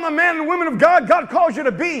become the man and woman of God God calls you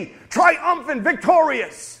to be. Triumphant,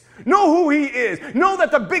 victorious. Know who He is. Know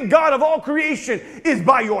that the big God of all creation is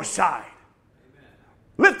by your side. Amen.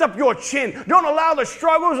 Lift up your chin. Don't allow the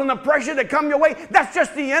struggles and the pressure that come your way. That's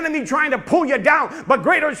just the enemy trying to pull you down. But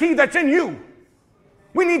greater is He that's in you.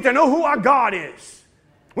 We need to know who our God is.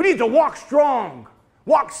 We need to walk strong,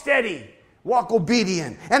 walk steady, walk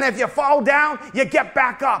obedient. And if you fall down, you get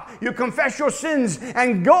back up. You confess your sins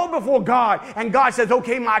and go before God. And God says,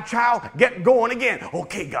 okay, my child, get going again.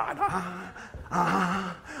 Okay, God.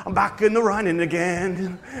 I'm back in the running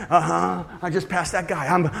again. I just passed that guy.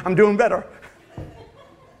 I'm doing better.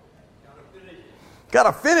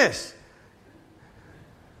 Gotta finish.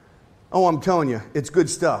 Oh, I'm telling you, it's good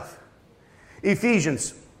stuff.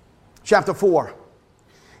 Ephesians chapter 4.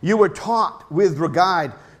 You were taught with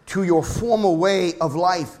regard to your former way of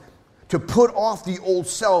life to put off the old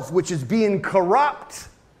self, which is being corrupt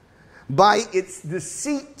by its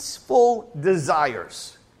deceitful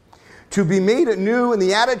desires, to be made anew in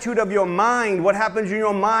the attitude of your mind. What happens in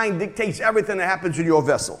your mind dictates everything that happens in your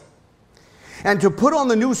vessel. And to put on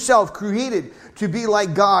the new self, created to be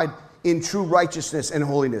like God in true righteousness and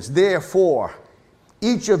holiness. Therefore,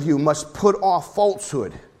 each of you must put off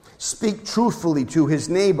falsehood, speak truthfully to his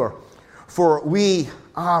neighbor, for we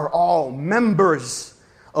are all members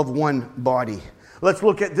of one body. Let's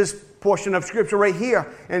look at this portion of Scripture right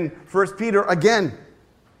here in 1 Peter again.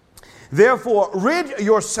 Therefore, rid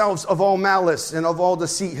yourselves of all malice and of all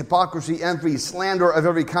deceit, hypocrisy, envy, slander of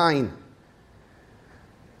every kind.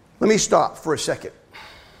 Let me stop for a second.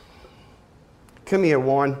 Come here,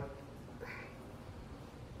 Warren.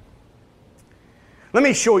 Let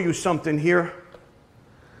me show you something here.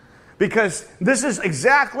 Because this is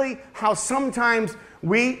exactly how sometimes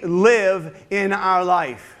we live in our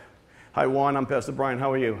life. Hi, Warren. I'm Pastor Brian.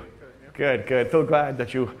 How are you? Good, good. Feel glad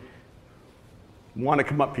that you want to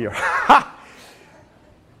come up here.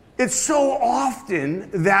 It's so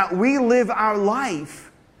often that we live our life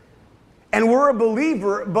and we're a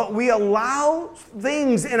believer, but we allow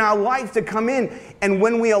things in our life to come in. And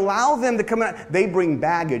when we allow them to come in, they bring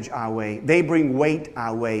baggage our way. They bring weight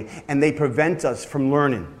our way. And they prevent us from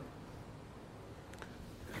learning.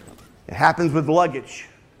 It happens with luggage.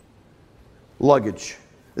 Luggage.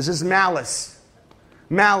 This is malice.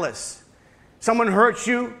 Malice. Someone hurts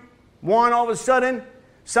you. One, all of a sudden,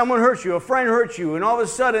 someone hurts you. A friend hurts you. And all of a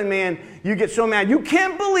sudden, man, you get so mad. You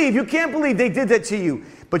can't believe they did that to you.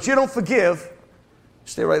 But you don't forgive.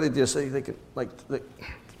 Stay right there so they can,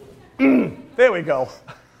 there we go.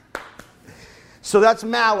 So that's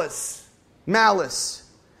malice. Malice.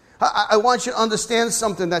 I want you to understand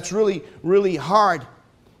something that's really, really hard.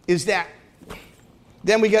 Is that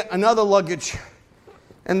then we get another luggage.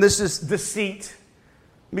 And this is deceit.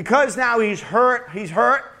 Because now he's hurt.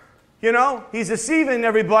 You know, he's deceiving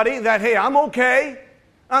everybody that, hey, I'm okay.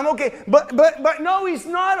 I'm okay. But no, he's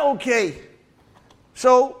not okay.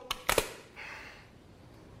 So,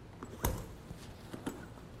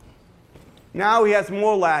 now he has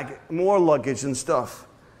more luggage and stuff.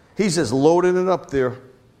 He's just loading it up there.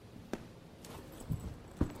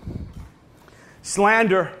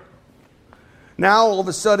 Slander. Now, all of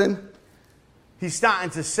a sudden, he's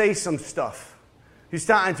starting to say some stuff. He's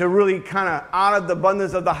starting to really kind of, out of the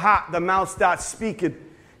abundance of the heart, the mouth starts speaking.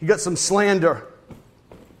 You got some slander.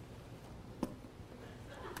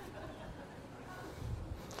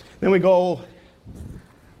 Then we got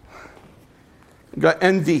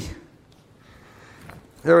envy.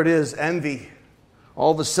 There it is, envy.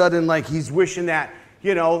 All of a sudden, like he's wishing that,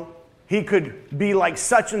 you know, he could be like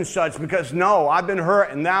such and such because, no, I've been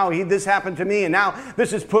hurt and now this happened to me and now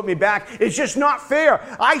this has put me back. It's just not fair.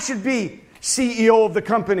 I should be CEO of the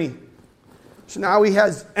company. So now he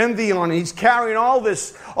has envy on it. He's carrying all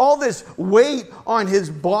this weight on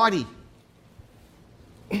his body.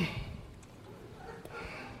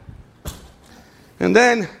 And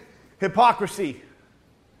then hypocrisy.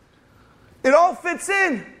 It all fits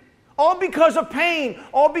in. All because of pain.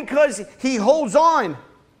 All because he holds on.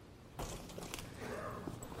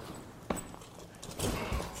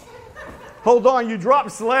 Hold on, you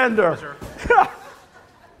dropped slander.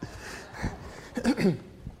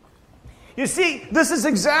 You see, this is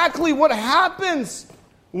exactly what happens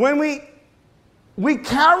when we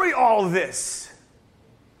carry all this.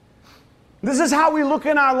 This is how we look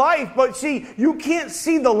in our life. But see, you can't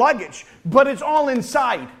see the luggage, but it's all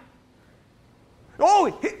inside.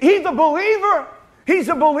 Oh, he's a believer. He's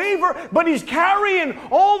a believer, but he's carrying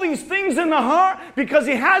all these things in the heart because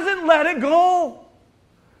he hasn't let it go.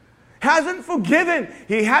 Hasn't forgiven.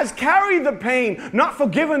 He has carried the pain, not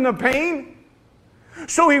forgiven the pain.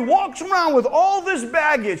 So he walks around with all this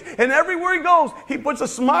baggage, and everywhere he goes, he puts a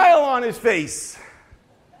smile on his face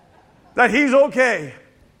that he's okay.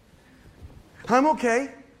 I'm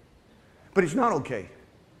okay, but he's not okay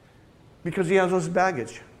because he has all this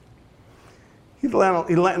baggage. He's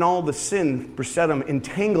letting all the sin beset him,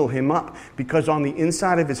 entangle him up because on the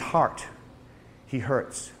inside of his heart, he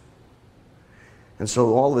hurts. And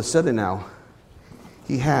so all of a sudden now,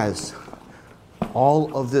 he has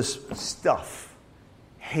all of this stuff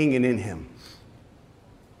hanging in him.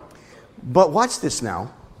 But watch this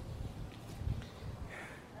now.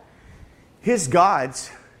 His God's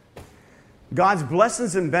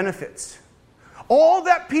blessings and benefits All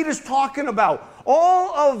that Peter's talking about,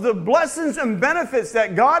 all of the blessings and benefits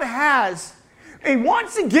that God has, he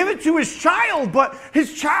wants to give it to his child, but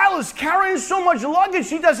his child is carrying so much luggage,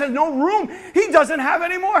 he doesn't have no room. He doesn't have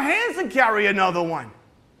any more hands to carry another one.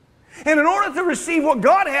 And in order to receive what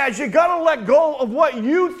God has, you got to let go of what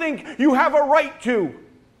you think you have a right to.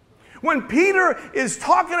 When Peter is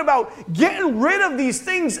talking about getting rid of these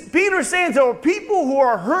things, Peter's saying to people who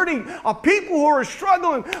are hurting, people who are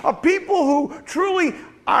struggling, people who truly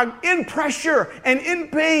are in pressure and in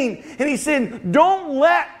pain. And he's saying, don't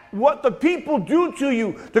let what the people do to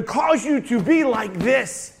you to cause you to be like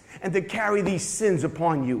this and to carry these sins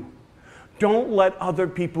upon you. Don't let other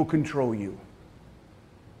people control you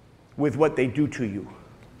with what they do to you.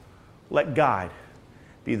 Let God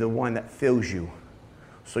be the one that fills you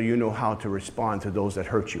so you know how to respond to those that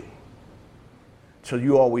hurt you. So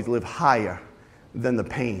you always live higher than the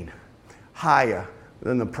pain, higher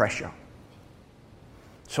than the pressure.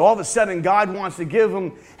 So all of a sudden God wants to give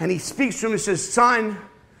him, and he speaks to him and says, son,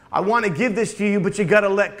 I want to give this to you, but you got to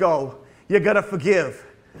let go. You got to forgive.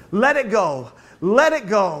 Let it go. Let it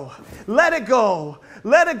go. Let it go.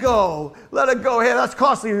 Let it go. Let it go. Hey, that's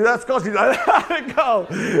costly. That's costly. Let it go.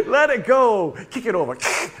 Let it go. Kick it over.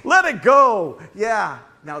 Let it go. Yeah.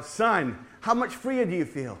 Now, son, how much freer do you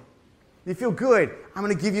feel? You feel good. I'm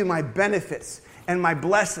going to give you my benefits and my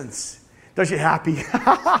blessings. Does you happy?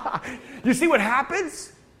 You see what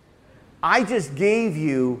happens? I just gave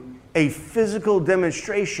you a physical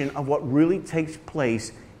demonstration of what really takes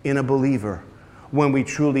place in a believer when we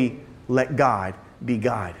truly let God be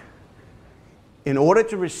God. In order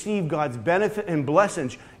to receive God's benefit and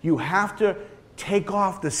blessings, you have to take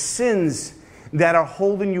off the sins that are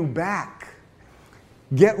holding you back.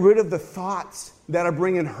 Get rid of the thoughts that are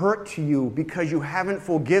bringing hurt to you because you haven't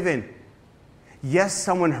forgiven. Yes,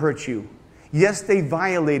 someone hurt you. Yes, they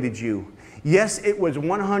violated you. Yes, it was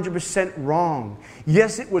 100% wrong.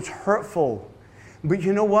 Yes, it was hurtful. But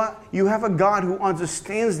you know what? You have a God who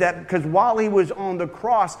understands that, because while he was on the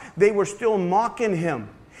cross, they were still mocking him.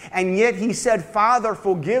 And yet he said, Father,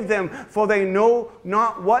 forgive them, for they know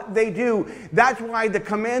not what they do. That's why the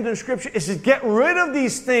command in Scripture is to get rid of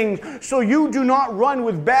these things so you do not run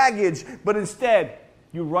with baggage, but instead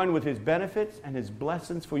you run with his benefits and his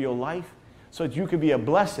blessings for your life so that you can be a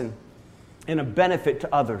blessing and a benefit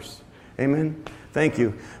to others. Amen? Thank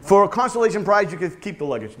you. For a consolation prize, you can keep the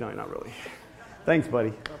luggage. No, not really. Thanks,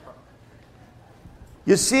 buddy.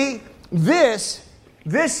 You see, this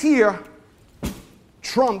here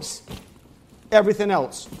trumps everything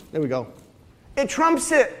else. There we go. It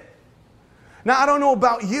trumps it. Now, I don't know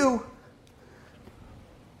about you,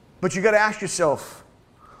 but you got to ask yourself,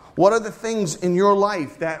 what are the things in your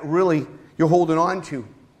life that really you're holding on to?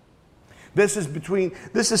 This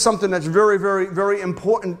is something that's very, very, very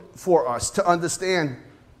important for us to understand.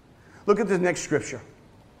 Look at the next scripture.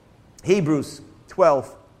 Hebrews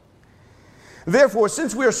 12. Therefore,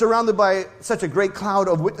 since we are surrounded by such a great cloud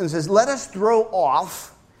of witnesses, let us throw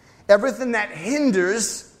off everything that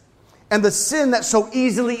hinders and the sin that so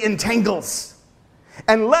easily entangles.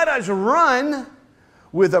 And let us run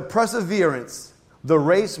with a perseverance the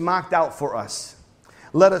race marked out for us.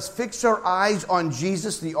 Let us fix our eyes on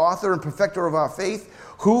Jesus, the author and perfecter of our faith,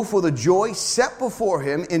 who for the joy set before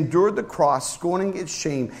him endured the cross, scorning its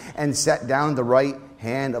shame, and sat down at the right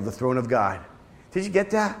hand of the throne of God. Did you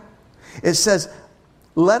get that? It says,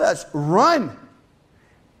 let us run.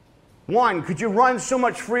 One, could you run so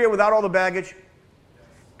much freer without all the baggage?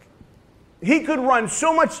 He could run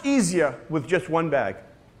so much easier with just one bag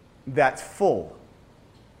that's full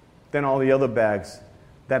than all the other bags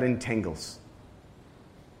that entangles.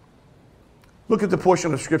 Look at the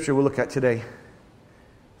portion of Scripture we'll look at today.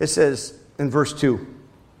 It says in verse 2,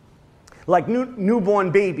 like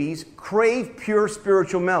newborn babies, crave pure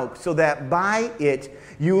spiritual milk, so that by it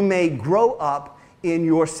you may grow up in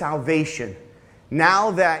your salvation,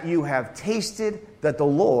 now that you have tasted that the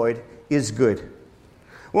Lord is good.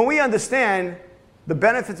 When we understand the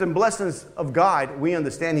benefits and blessings of God, we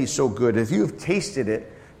understand he's so good. If you've tasted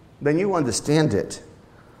it, then you understand it.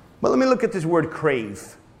 But let me look at this word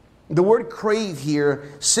crave. The word crave here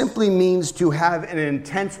simply means to have an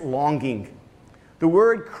intense longing. The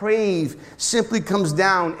word crave simply comes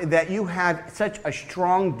down that you have such a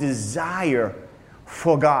strong desire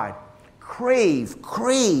for God. Crave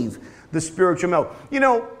the spiritual milk. You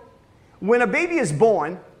know, when a baby is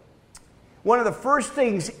born, one of the first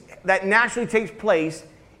things that naturally takes place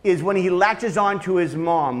is when he latches onto his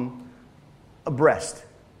mom, a breast.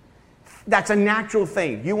 That's a natural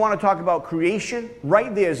thing. You want to talk about creation?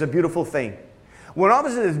 Right there is a beautiful thing. When all of a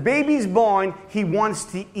sudden this baby's born, he wants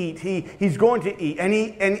to eat. He's going to eat. And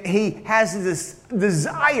he has this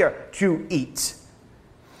desire to eat.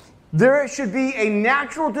 There should be a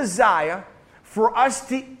natural desire for us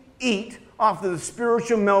to eat off of the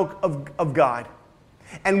spiritual milk of God.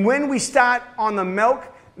 And when we start on the milk,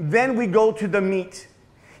 then we go to the meat.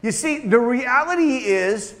 You see, the reality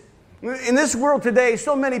is, in this world today,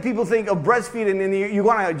 so many people think of breastfeeding,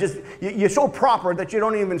 and you're so proper that you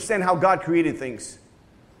don't even understand how God created things.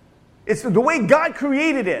 It's the way God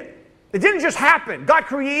created it. It didn't just happen. God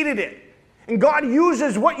created it. And God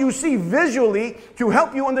uses what you see visually to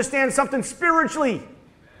help you understand something spiritually.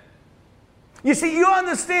 You see, you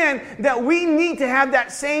understand that we need to have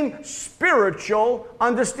that same spiritual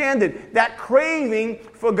understanding, that craving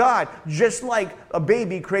for God, just like a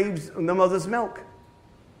baby craves the mother's milk.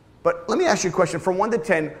 But let me ask you a question. From 1 to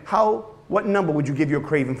 10, what number would you give your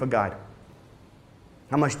craving for God?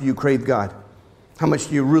 How much do you crave God? How much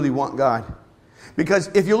do you really want God? Because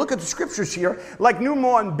if you look at the scriptures here, like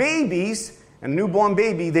newborn babies, a newborn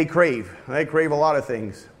baby, they crave. They crave a lot of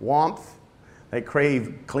things. Warmth. They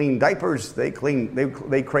crave clean diapers. They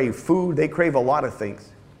crave food. They crave a lot of things.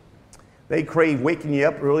 They crave waking you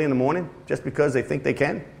up early in the morning just because they think they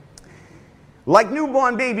can. Like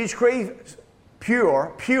newborn babies crave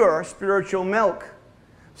pure spiritual milk,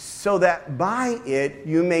 so that by it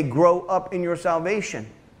you may grow up in your salvation.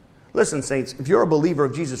 Listen, saints, if you're a believer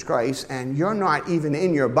of Jesus Christ and you're not even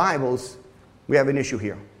in your Bibles, we have an issue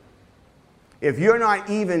here. If you're not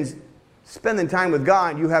even spending time with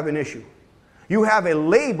God, you have an issue. You have a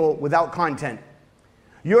label without content.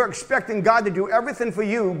 You're expecting God to do everything for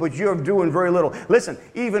you, but you're doing very little. Listen,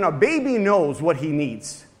 even a baby knows what he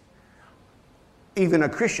needs. Even a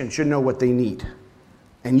Christian should know what they need.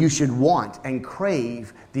 And you should want and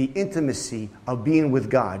crave the intimacy of being with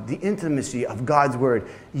God, the intimacy of God's Word.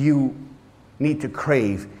 You need to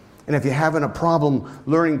crave. And if you're having a problem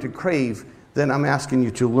learning to crave, then I'm asking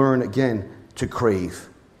you to learn again to crave.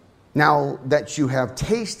 Now that you have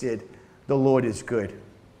tasted, the Lord is good.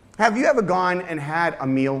 Have you ever gone and had a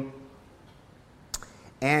meal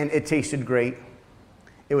and it tasted great?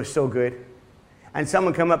 It was so good. And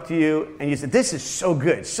someone come up to you and you said, "This is so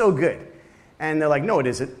good, so good." And they're like, "No, it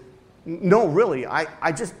isn't." "No, really,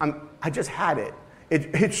 I just had it.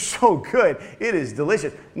 It's so good. It is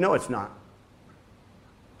delicious." "No, it's not."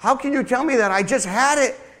 "How can you tell me that? I just had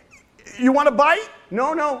it." "You want a bite?"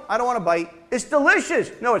 No, I don't want a bite. "It's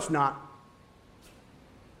delicious." "No, it's not."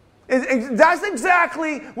 That's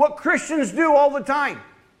exactly what Christians do all the time.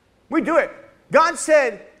 We do it. God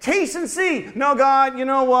said, "Taste and see." "No, God, you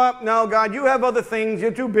know what? No, God, you have other things.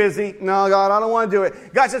 You're too busy." "No, God, I don't want to do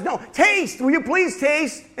it." God says, "No, taste. Will you please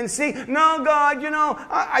taste and see?" "No, God,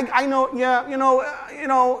 I know,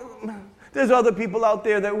 there's other people out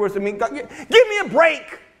there that are worse than me. God, give me a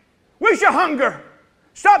break. Where's your hunger?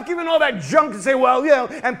 Stop giving all that junk and say,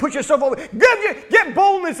 and put yourself over. Get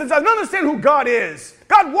boldness and understand who God is.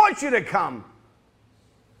 God wants you to come.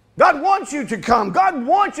 God wants you to come. God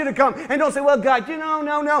wants you to come. And don't say, "Well, God, no.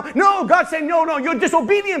 No, God said, no, you're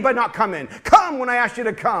disobedient by not coming. Come when I ask you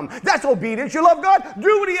to come." That's obedience. You love God?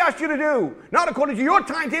 Do what he asked you to do. Not according to your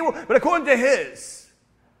timetable, but according to his.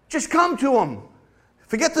 Just come to him.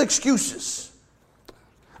 Forget the excuses.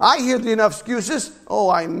 I hear enough excuses. Oh,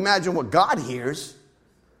 I imagine what God hears.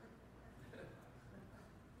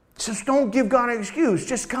 Just don't give God an excuse.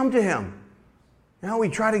 Just come to him. We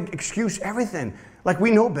try to excuse everything like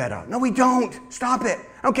we know better. No, we don't. Stop it.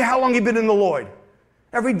 I don't care how long you've been in the Lord.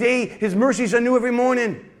 Every day, his mercies are new every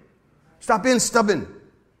morning. Stop being stubborn.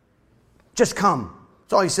 Just come.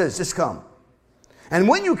 That's all he says. Just come. And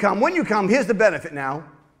when you come, here's the benefit now.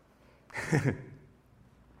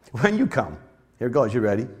 When you come, here it goes. You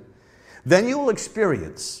ready? Then you will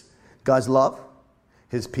experience God's love,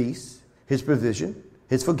 his peace, his provision,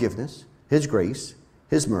 his forgiveness, his grace,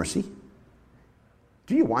 his mercy.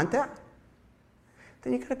 Do you want that?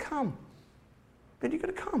 Then you got to come.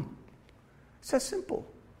 It's that simple.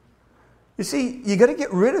 You see, you got to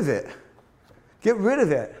get rid of it. Get rid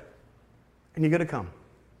of it. And you got to come.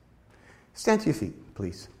 Stand to your feet,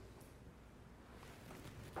 please.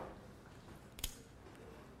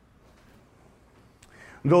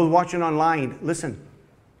 Those watching online, listen.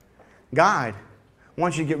 God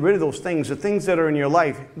wants you to get rid of those things, the things that are in your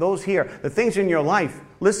life, those here, the things in your life.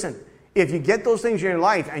 Listen, if you get those things in your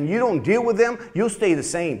life and you don't deal with them, you'll stay the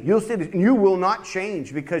same. You will not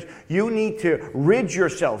change because you need to rid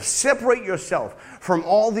yourself, separate yourself from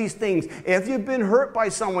all these things. If you've been hurt by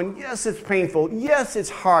someone, yes, it's painful. Yes, it's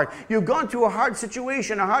hard. You've gone through a hard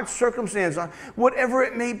situation, a hard circumstance, whatever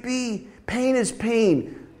it may be. Pain is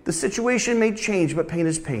pain. The situation may change, but pain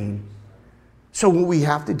is pain. So what we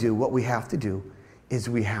have to do is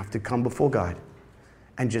we have to come before God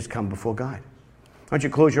and just come before God. Why don't you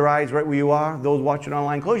close your eyes right where you are? Those watching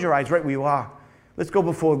online, close your eyes right where you are. Let's go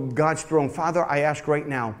before God's throne. Father, I ask right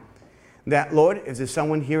now that, Lord, if there's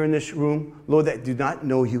someone here in this room, Lord, that do not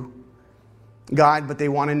know you, God, but they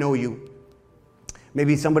want to know you.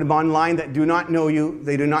 Maybe somebody online that do not know you.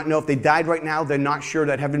 They do not know if they died right now. They're not sure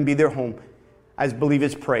that heaven be their home. As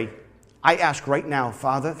believers pray, I ask right now,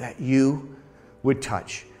 Father, that you would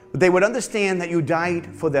touch. They would understand that you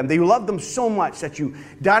died for them. That you loved them so much that you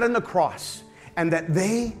died on the cross. And that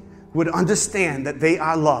they would understand that they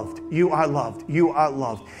are loved. You are loved. You are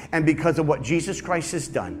loved. And because of what Jesus Christ has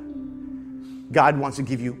done, God wants to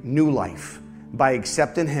give you new life by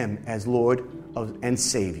accepting him as Lord and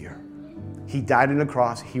Savior. He died on the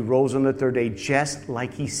cross. He rose on the third day, just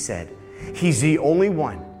like he said. He's the only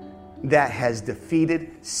one that has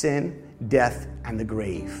defeated sin, death, and the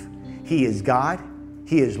grave. He is God.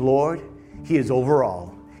 He is Lord. He is over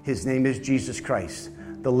all. His name is Jesus Christ,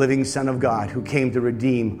 the living Son of God, who came to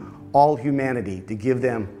redeem all humanity, to give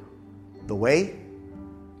them the way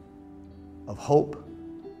of hope,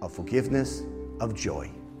 of forgiveness, of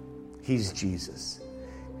joy. He's Jesus.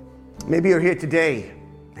 Maybe you're here today,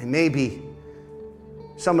 and maybe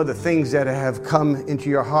some of the things that have come into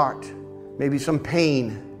your heart, maybe some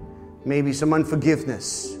pain, maybe some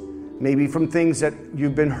unforgiveness, maybe from things that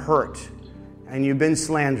you've been hurt and you've been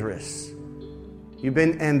slanderous, you've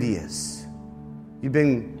been envious, you've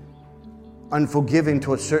been unforgiving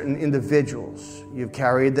towards certain individuals, you've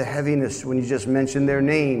carried the heaviness when you just mentioned their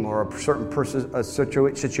name or a certain person's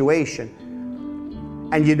situation,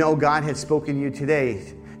 and you know God has spoken to you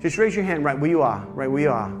today. Just raise your hand right where you are, right where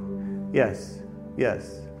you are. Yes.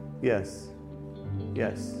 Yes, yes,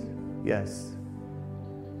 yes, yes,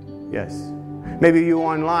 yes. Maybe you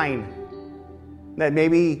online, that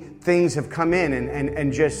maybe things have come in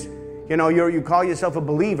and just, you know, you call yourself a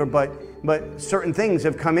believer, but certain things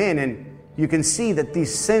have come in and you can see that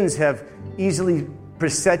these sins have easily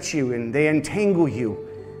beset you and they entangle you.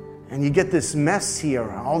 And you get this mess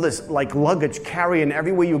here, all this like luggage carrying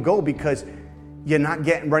everywhere you go because you're not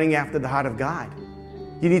running after the heart of God.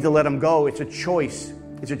 You need to let them go. It's a choice.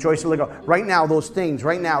 It's a choice to let go. Right now, those things,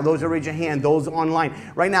 right now, those that raise your hand, those online,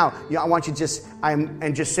 right now, I want you to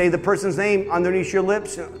just say the person's name underneath your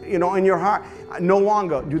lips, you know, in your heart. No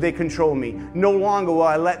longer do they control me. No longer will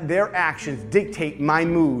I let their actions dictate my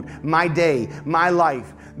mood, my day, my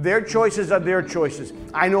life. Their choices are their choices.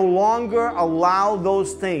 I no longer allow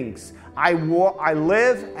those things. I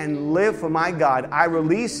live and live for my God. I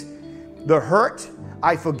release the hurt.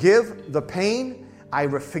 I forgive the pain. I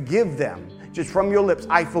forgive them. Just from your lips,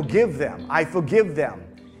 I forgive them. I forgive them.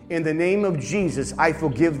 In the name of Jesus, I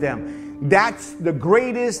forgive them. That's the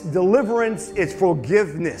greatest deliverance, is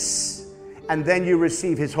forgiveness. And then you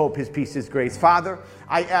receive his hope, his peace, his grace. Father,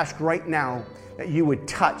 I ask right now that you would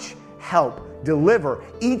touch, help, deliver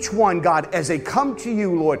each one, God, as they come to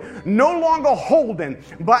you, Lord, no longer holding,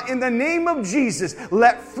 but in the name of Jesus,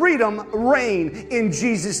 let freedom reign in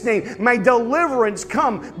Jesus' name. May deliverance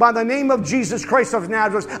come by the name of Jesus Christ of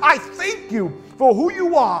Nazareth. I thank you for who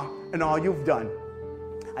you are and all you've done.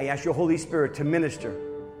 I ask your Holy Spirit to minister.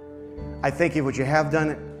 I thank you for what you have done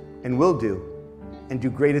and will do, and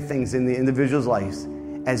do greater things in the individual's lives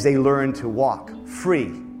as they learn to walk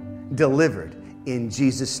free, delivered, in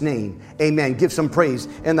Jesus' name. Amen. Give some praise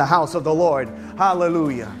in the house of the Lord.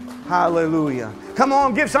 Hallelujah. Hallelujah. Come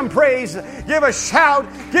on, give some praise. Give a shout.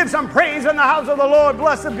 Give some praise in the house of the Lord.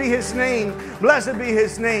 Blessed be his name. Blessed be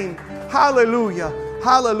his name. Hallelujah.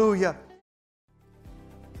 Hallelujah.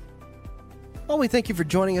 Well, we thank you for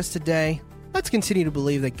joining us today. Let's continue to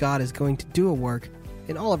believe that God is going to do a work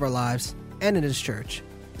in all of our lives and in his church,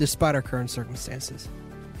 despite our current circumstances.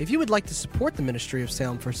 If you would like to support the ministry of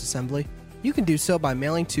Salem First Assembly, you can do so by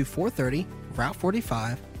mailing to 430 Route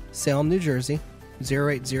 45, Salem, New Jersey,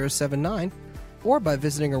 08079, or by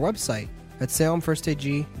visiting our website at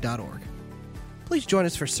salemfirstag.org. Please join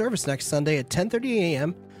us for service next Sunday at 10:30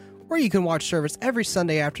 a.m., or you can watch service every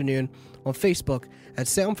Sunday afternoon on Facebook at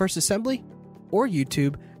Salem First Assembly or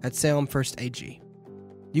YouTube at Salem First AG.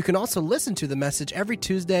 You can also listen to the message every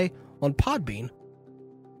Tuesday on Podbean.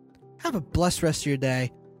 Have a blessed rest of your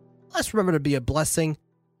day. Let's remember to be a blessing,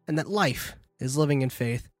 and that life is living in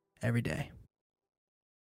faith every day.